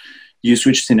table, you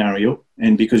switch scenario.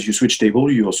 And because you switch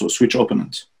table, you also switch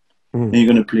opponent. And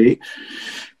you're going to play,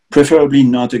 preferably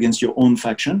not against your own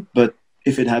faction, but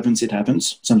if it happens, it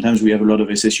happens. Sometimes we have a lot of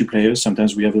SSU players.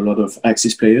 Sometimes we have a lot of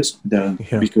Axis players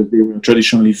because they were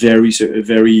traditionally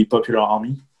very popular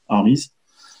armies.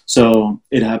 So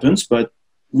it happens, but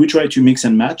we try to mix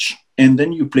and match, and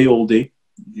then you play all day.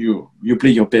 You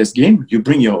play your best game. You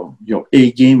bring your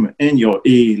A game and your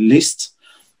A list,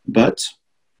 but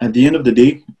at the end of the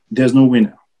day, there's no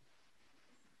winner.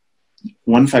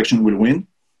 One faction will win.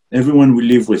 Everyone will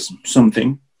live with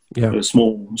something. Yeah. A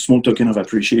small token of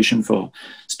appreciation for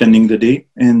spending the day,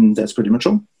 and that's pretty much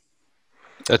all.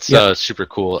 That's super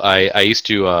cool. I used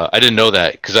to I didn't know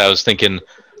that because I was thinking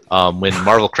when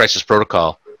Marvel Crisis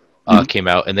Protocol came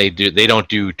out, and they don't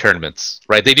do tournaments,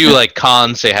 right? They do like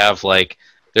cons. They have like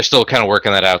they're still kind of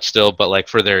working that out still, but like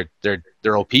for their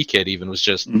OP kit even was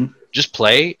just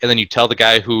play, and then you tell the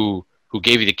guy who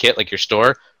gave you the kit, like your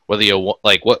store, whether you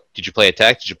like what did you play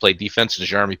attack, did you play defense, and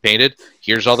is your army painted?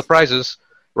 Here's all the prizes.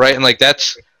 Right, and like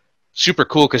that's super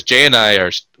cool because Jay and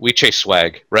I we chase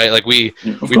swag, right? Like we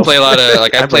play a lot of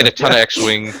like I played a ton of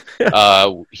X-wing.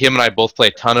 Him and I both play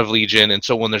a ton of Legion, and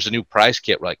so when there's a new prize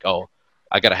kit, we're like, oh,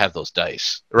 I gotta have those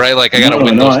dice, right? Like I gotta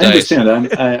win those dice. I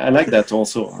understand. I like that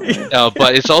also.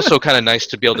 But it's also kind of nice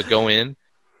to be able to go in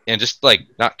and just like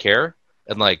not care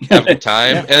and like have a good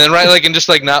time, and then and just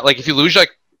like not like if you lose, you're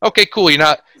like okay, cool, you're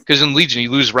not because in Legion you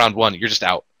lose round 1, you're just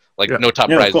out. Like no top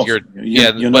prize. You're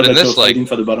but in this like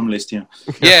for the bottom list, yeah.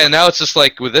 Now it's just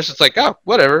like with this, it's like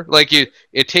whatever. Like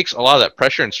it takes a lot of that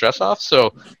pressure and stress off.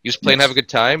 So you just play and have a good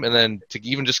time, and then to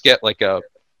even just get like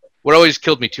what always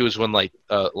killed me too is when like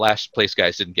last place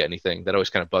guys didn't get anything. That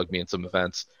always kind of bugged me in some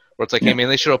events where it's like, hey man,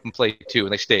 they should open play too,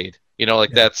 and they stayed. You know,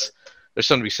 like there's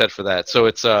something to be said for that. So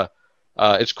it's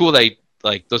cool that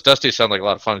like those dust days sound like a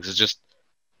lot of fun because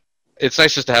it's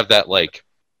nice just to have that like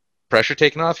pressure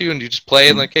taken off you and you just play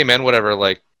and like hey man whatever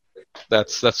like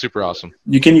that's super awesome.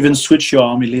 You can even switch your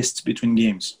army lists between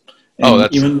games and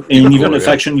that's even a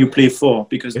faction you play for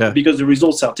because the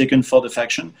results are taken for the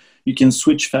faction. You can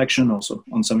switch faction also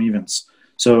on some events.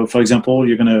 So for example,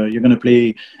 you're gonna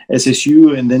play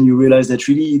SSU and then you realize that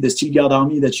really the Steel Guard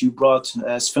army that you brought,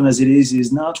 as fun as it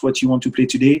is not what you want to play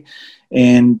today,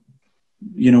 and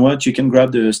you know what? You can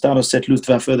grab the starter set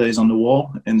Luftwaffe that is on the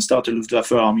wall and start a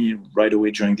Luftwaffe army right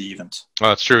away during the event. Oh,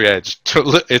 that's true. Yeah,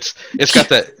 it's got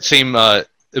that same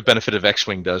benefit of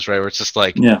X-Wing does, right? Where it's just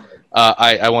like,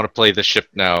 I want to play this ship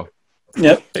now.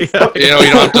 Yep. You know,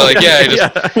 you don't have to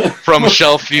like, from a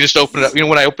shelf, you just open it up. You know,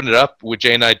 when I opened it up with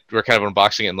Jay and I were kind of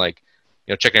unboxing it, and like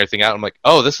checking everything out. I'm like,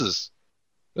 oh, this is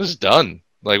done.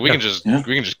 Like we can just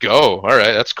go. All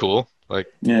right, that's cool. Like,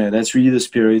 yeah, that's really the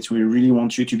spirit. We really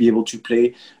want you to be able to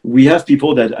play. We have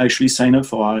people that actually sign up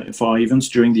for our events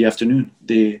during the afternoon.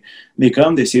 They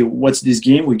come, they say, "What's this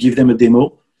game?" We give them a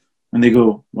demo, and they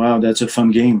go, "Wow, that's a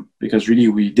fun game." Because really,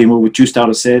 we demo with 2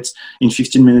 starter sets. In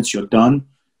 15 minutes, you're done.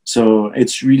 So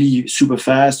it's really super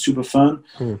fast, super fun.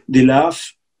 They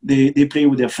laugh. They play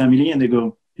with their family, and they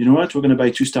go, "You know what? We're going to buy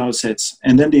 2 starter sets."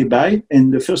 And then they buy.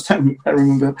 And the first time I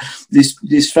remember,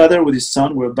 this father with his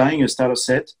son were buying a starter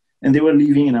set. And they were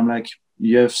leaving, and I'm like,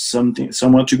 "You have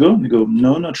somewhere to go?" And they go,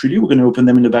 "No, not really. We're going to open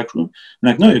them in the back room." I'm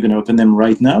like, "No, you're going to open them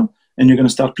right now, and you're going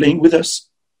to start playing with us."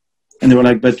 And they were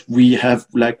like, "But we have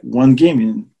like 1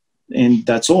 game, and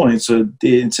that's all. It's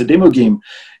a demo game."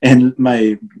 And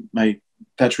my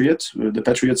Patriots, the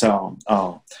Patriots are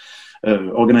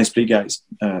organized play guys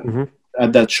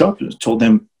at that shop, told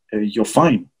them, "You're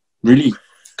fine. Really,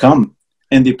 come."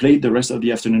 And they played the rest of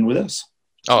the afternoon with us.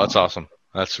 Oh, that's awesome.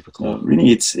 That's super cool.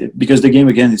 Really, it's because the game,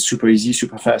 again, is super easy,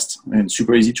 super fast, and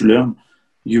super easy to learn.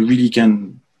 You really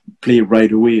can play right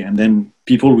away, and then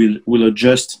people will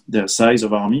adjust the size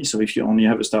of army. So if you only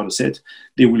have a starter set,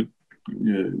 they will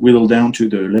whittle down to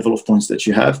the level of points that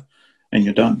you have, and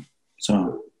you're done.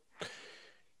 So,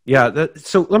 yeah.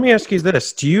 So let me ask you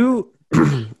this: do you,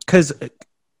 because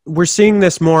we're seeing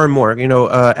this more and more.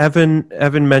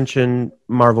 Evan mentioned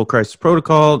Marvel Crisis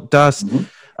Protocol, Dust.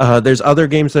 There's other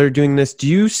games that are doing this. Do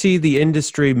you see the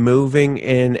industry moving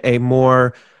in a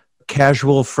more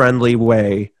casual, friendly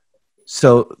way?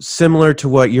 So similar to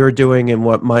what you're doing and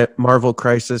what Marvel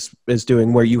Crisis is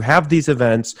doing, where you have these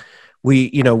events, we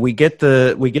get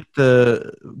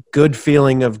the good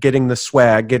feeling of getting the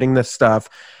swag, getting the stuff,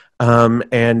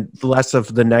 and less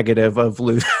of the negative of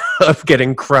of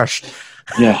getting crushed.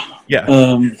 Yeah.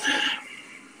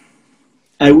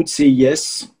 I would say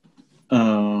yes.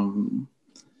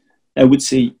 I would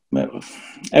say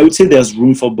there's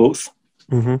room for both.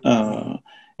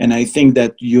 And I think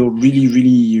that you're really,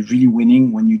 really, really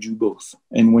winning when you do both,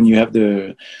 and when you have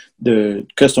the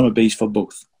customer base for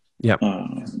both. Yeah.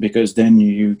 Because then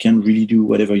you can really do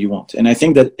whatever you want. And I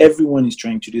think that everyone is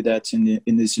trying to do that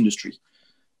in this industry.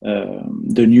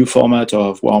 The new format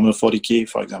of Warhammer 40K,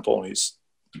 for example, is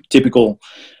typical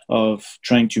of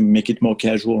trying to make it more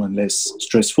casual and less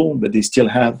stressful, but they still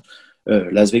have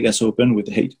Las Vegas Open with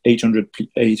 800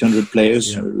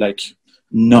 players, like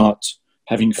not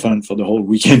having fun for the whole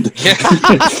weekend.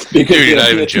 Dude, you're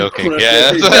not even joking.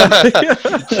 Yeah.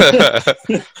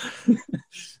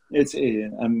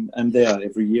 I'm there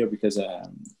every year because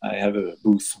I have a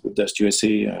booth with Dust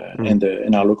USA and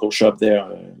in our local shop there,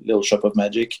 a little shop of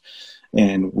magic,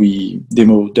 and we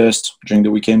demo Dust during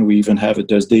the weekend. We even have a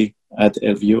Dust day at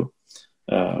LVO.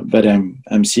 But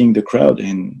I'm seeing the crowd,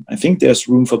 and I think there's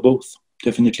room for both,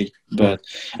 definitely. But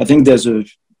I think there's a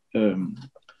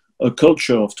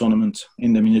culture of tournament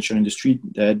in the miniature industry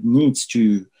that needs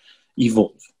to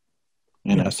evolve,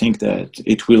 and I think that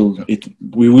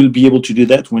we will be able to do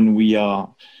that when we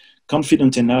are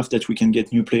confident enough that we can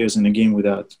get new players in the game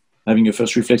without having a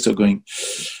first reflex of going,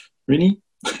 "Really?"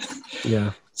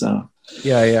 Yeah. So.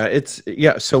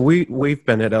 Yeah. So we've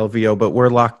been at LVO, but we're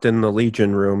locked in the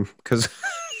Legion room because.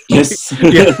 Yes. So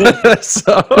it's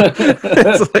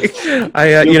like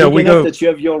we go that you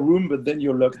have your room, but then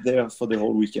you're locked there for the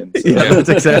whole weekend. So. Yeah, that's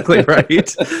exactly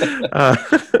right.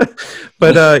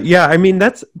 But I mean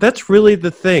that's really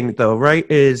the thing, though, right?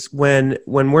 Is when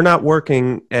we're not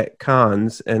working at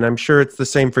cons, and I'm sure it's the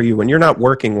same for you. When you're not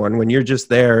working when you're just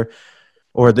there,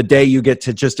 or the day you get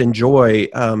to just enjoy.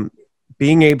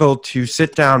 Being able to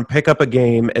sit down, pick up a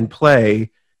game, and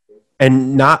play,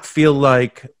 and not feel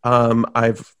like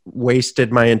I've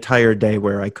wasted my entire day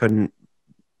where I couldn't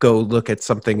go look at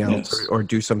something else or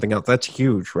do something else. That's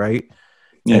huge, right?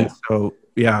 Yeah. And so,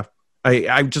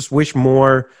 I just wish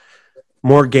more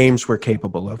games were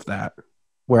capable of that,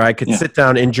 where I could sit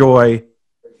down, enjoy,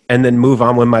 and then move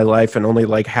on with my life, and only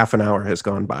like half an hour has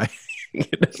gone by.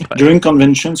 During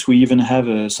conventions, we even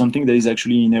have something that is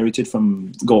actually inherited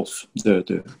from golf,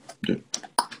 the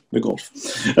golf.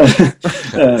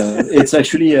 It's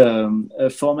actually a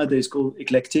format that is called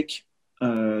Eclectic,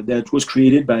 that was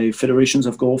created by federations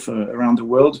of golf around the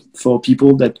world for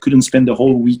people that couldn't spend the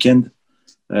whole weekend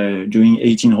doing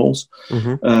 18 holes.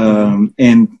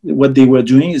 And what they were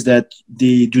doing is that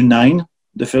they do 9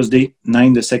 the first day,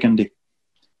 9 the second day,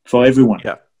 for everyone.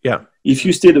 Yeah. If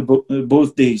you stay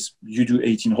both days, you do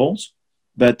 18 holes.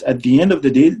 But at the end of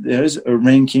the day, there's a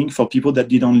ranking for people that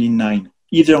did only 9,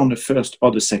 either on the first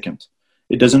or the second.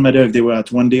 It doesn't matter if they were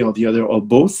at one day or the other or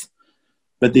both.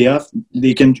 But and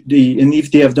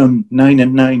if they have done 9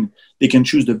 and 9, they can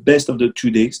choose the best of the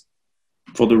 2 days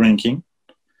for the ranking.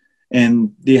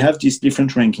 And they have this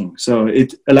different ranking. So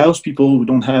it allows people who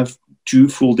don't have 2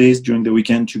 full days during the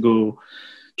weekend to go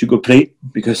play,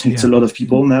 because it's a lot of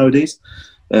people nowadays,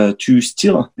 to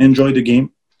still enjoy the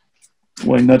game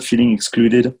while not feeling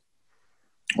excluded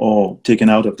or taken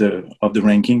out of the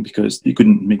ranking because they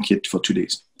couldn't make it for 2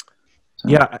 days. So.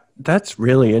 Yeah, that's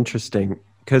really interesting.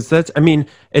 Because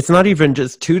it's not even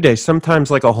just 2 days.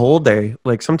 Sometimes like a whole day.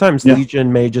 Like sometimes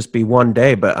Legion may just be 1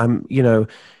 day, but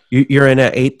you're in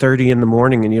at 8:30 in the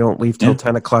morning and you don't leave till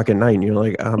 10 o'clock at night, and you're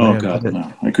like, oh man, God,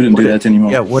 no, I couldn't do that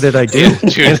anymore. Yeah, what did I do?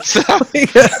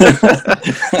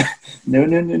 No.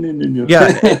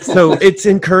 Yeah, so it's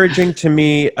encouraging to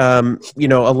me. A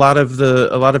lot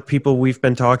of people we've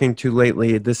been talking to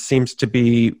lately, this seems to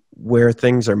be where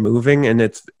things are moving, and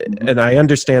I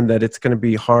understand that it's going to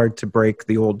be hard to break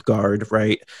the old guard,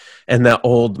 right, and that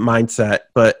old mindset.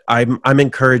 But I'm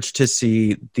encouraged to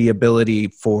see the ability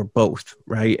for both,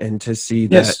 right, and to see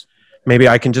that maybe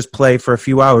I can just play for a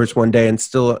few hours one day and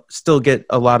still get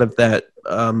a lot of that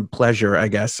pleasure, I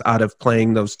guess, out of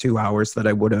playing those 2 hours that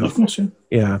I would have.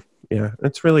 Yeah.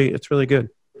 It's really good.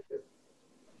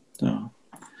 So,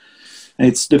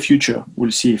 it's the future.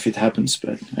 We'll see if it happens,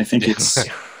 but I think it's.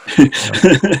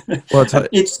 Well,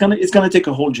 it's gonna take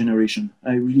a whole generation.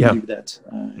 I really believe that.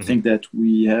 I think that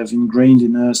we have ingrained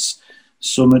in us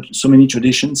so many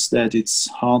traditions that it's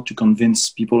hard to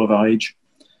convince people of our age.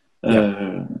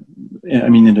 In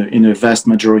a vast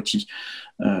majority,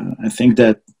 I think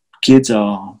that kids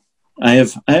are. I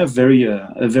have a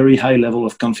very high level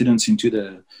of confidence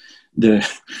into the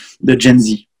Gen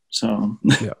Z. So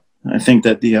I think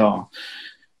that they are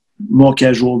more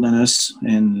casual than us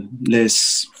and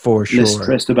less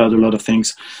stressed about a lot of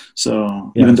things.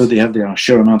 So even though they have their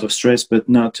share amount of stress, but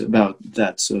not about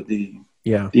that. So they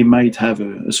might have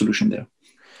a solution there.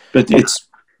 But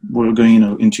we're going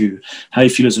into high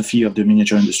philosophy of the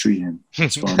miniature industry, and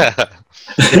it's fun.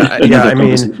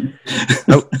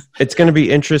 It's going to be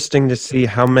interesting to see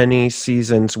how many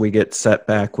seasons we get set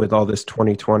back with all this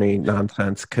 2020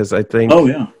 nonsense, because I think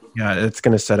it's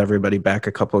going to set everybody back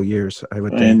a couple of years, I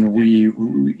would think.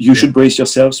 And you should brace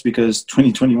yourselves, because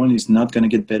 2021 is not going to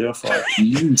get better for at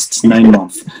least 9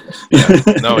 months.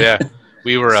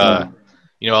 We were all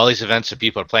these events that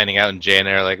people are planning out in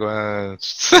January, like, well,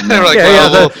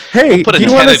 hey, we'll put a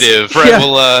tentative, right?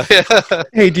 We'll,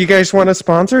 hey, do you guys want to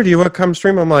sponsor? Do you want to come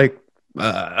stream? I'm like,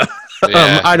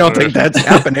 I don't think that's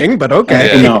happening, but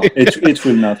okay. No, it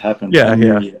will not happen.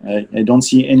 I don't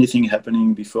see anything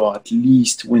happening before at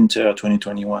least winter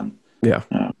 2021. Yeah.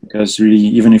 Because really,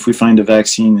 even if we find a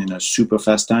vaccine in a super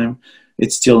fast time,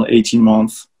 it's still 18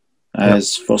 months.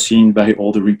 As foreseen by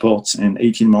all the reports, and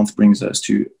 18 months brings us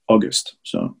to August.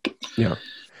 So,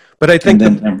 but I think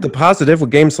the positive with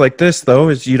games like this, though,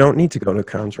 is you don't need to go to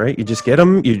cons, right? You just get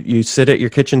them. You sit at your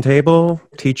kitchen table,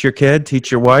 teach your kid,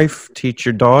 teach your wife, teach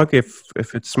your dog if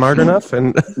it's smart enough,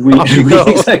 and off you go.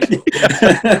 Exactly.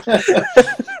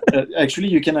 Actually,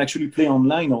 you can actually play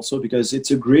online also, because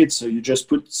it's a grid. So you just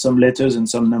put some letters and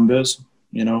some numbers.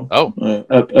 Up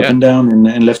and down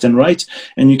and left and right,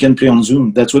 and you can play on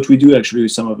Zoom. That's what we do actually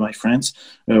with some of my friends.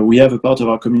 We have a part of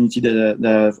our community that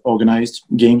have organized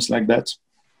games like that.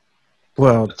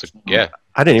 Well,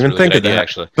 I didn't even think of that.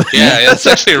 Actually, that's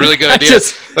actually a really good idea.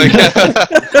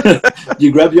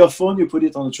 You grab your phone, you put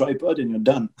it on a tripod, and you're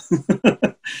done.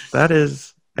 That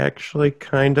is actually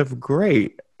kind of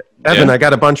great. Evan, I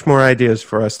got a bunch more ideas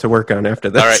for us to work on after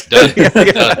this. All right, done.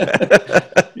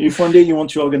 If one day you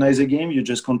want to organize a game, you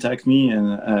just contact me,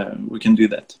 and we can do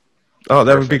that. Oh,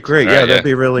 that would be great. That'd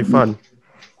be really fun.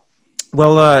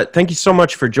 Well, thank you so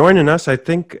much for joining us. I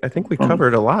think we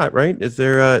covered a lot, right? Is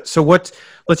there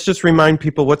let's just remind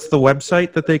people, what's the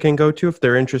website that they can go to if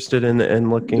they're interested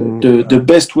in looking? The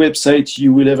best website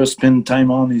you will ever spend time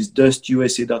on is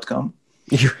dustusa.com.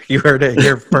 You heard it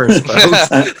here first,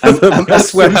 folks. I'm the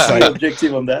best website.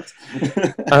 Objective on that.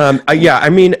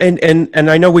 And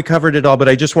I know we covered it all, but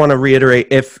I just want to reiterate: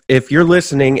 if you're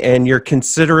listening and you're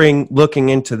considering looking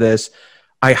into this,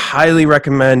 I highly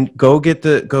recommend go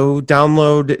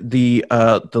download the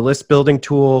list building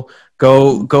tool.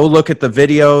 Go look at the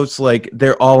videos. Like,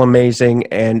 they're all amazing,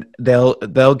 and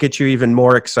they'll get you even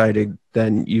more excited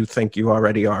than you think you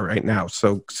already are right now.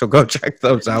 So go check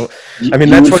those out.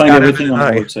 That's what got everything on the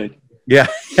website. Yeah.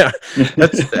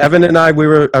 That's Evan and I.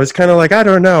 I was kind of like, I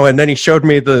don't know, and then he showed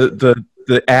me the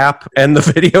app and the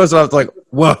videos. And I was like,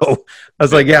 whoa! I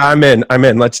was like, yeah, I'm in.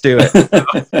 Let's do it.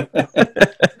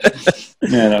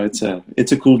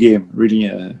 It's a cool game.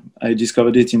 Really, I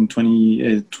discovered it in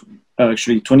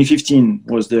actually 2015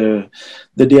 was the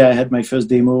day I had my first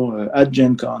demo at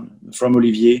Gen Con from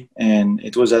Olivier, and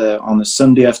it was on a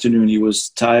Sunday afternoon. He was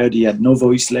tired, he had no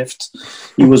voice left,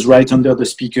 he was right under the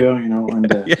speaker,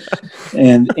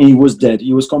 and he was dead.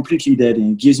 He was completely dead, and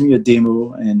he gives me a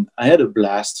demo, and I had a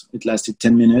blast. It lasted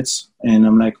 10 minutes, and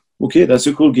I'm like, okay, that's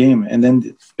a cool game. And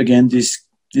then again, this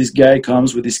guy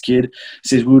comes with his kid,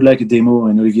 says, we would like a demo,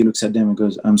 and Olivier looks at them and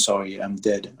goes, I'm sorry, I'm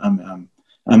dead.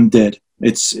 I'm dead.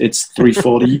 It's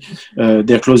 3:40.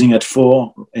 They're closing at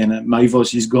 4, and my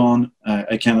voice is gone.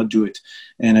 I cannot do it.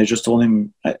 And I just told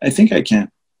him, I think I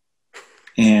can.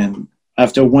 And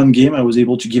after one game, I was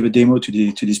able to give a demo to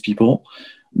these people.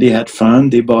 They had fun.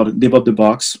 They bought the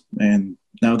box, and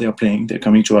now they're playing. They're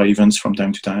coming to our events from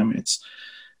time to time.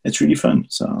 It's really fun.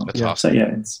 So that's awesome. So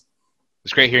yeah,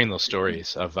 it's great hearing those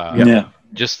stories of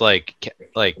just like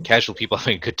casual people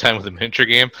having a good time with a miniature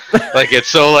game. Like it's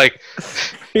so like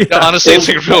honestly, it's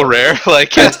like real rare.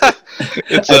 Like it's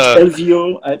at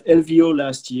LVO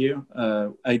last year,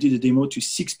 I did a demo to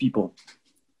 6 people.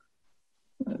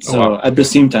 So at the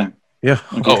same time. Yeah.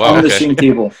 Okay. On the same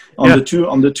table. On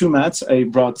the two mats,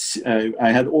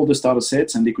 I had all the starter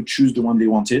sets, and they could choose the one they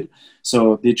wanted.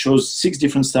 So they chose 6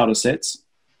 different starter sets,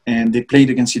 and they played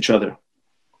against each other.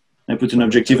 I put an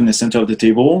objective in the center of the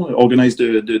table, organized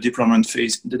the deployment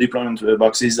phase, the deployment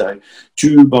boxes,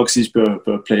 2 boxes per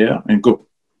player, and go.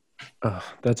 Oh,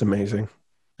 that's amazing.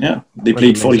 Yeah, they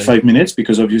played 45 minutes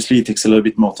because obviously it takes a little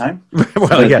bit more time.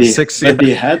 Well, yeah, 6. But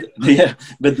they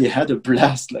had a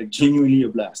blast, like genuinely a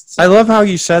blast. So. I love how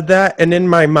you said that, and in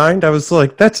my mind, I was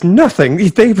like, "That's nothing."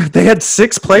 They had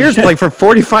 6 players play for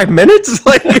 45 minutes.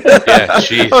 Like,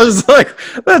 I was like,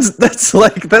 "That's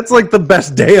like the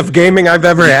best day of gaming I've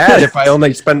ever had." If I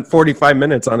only spent 45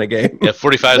 minutes on a game. Yeah,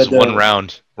 45 is one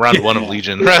round. Round 1 of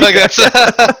Legion, right? Like that's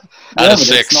out of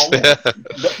 6.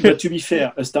 But to be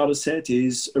fair, a starter set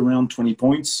is around 20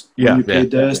 points. Yeah. When you play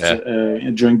Dust,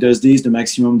 during Dust days, the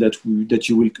maximum that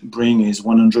you will bring is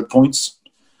 100 points.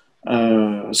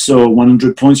 So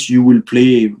 100 points you will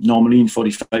play normally in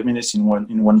 45 minutes in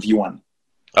 1v1.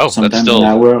 Oh, sometimes that's still an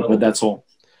hour, but that's all.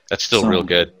 That's still real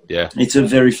good. Yeah. It's a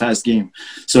very fast game.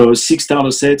 So 6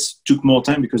 starter sets took more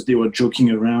time because they were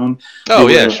joking around. Oh,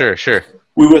 yeah, sure.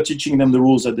 We were teaching them the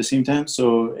rules at the same time,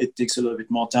 so it takes a little bit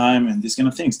more time and these kind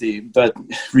of things. But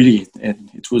really,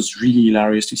 it was really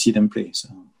hilarious to see them play. So.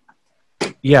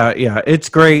 Yeah, it's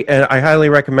great, and I highly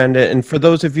recommend it. And for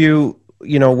those of you,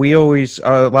 we always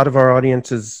a lot of our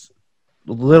audience is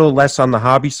a little less on the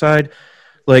hobby side.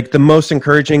 Like the most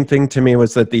encouraging thing to me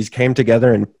was that these came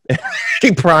together and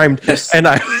he primed, and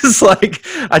I was like,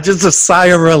 just a sigh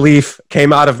of relief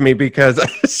came out of me because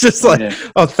it's just like,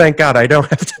 oh, thank God, I don't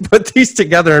have to put these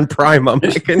together and prime them.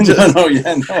 I can just, no.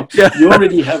 You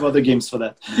already have other games for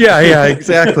that. Yeah,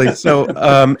 exactly. So,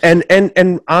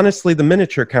 and honestly, the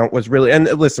miniature count was really, and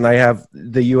listen, I have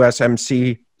the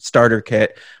USMC starter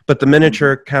kit, but the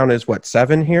miniature count is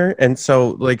 7 here, and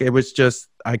so like it was just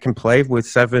I can play with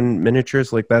 7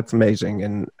 miniatures, like that's amazing,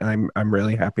 and I'm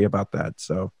really happy about that.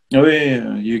 So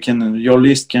you can, your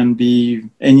list can be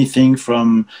anything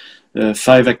from 5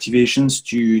 activations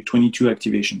to 22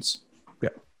 activations.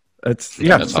 That's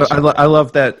so awesome. I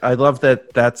love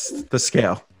that that's the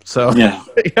scale. So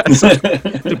so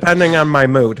depending on my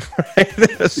mood, right?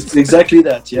 It's exactly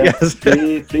that. Yeah, yes.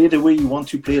 play the way you want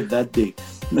to play it that day.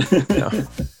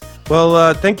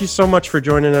 Well, thank you so much for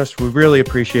joining us. We really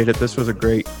appreciate it. This was a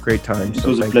great time. It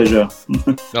was a pleasure.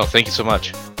 No, thank you so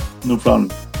much. No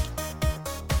problem.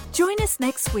 Join us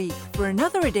next week for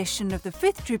another edition of the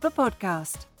Fifth Trooper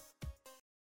podcast.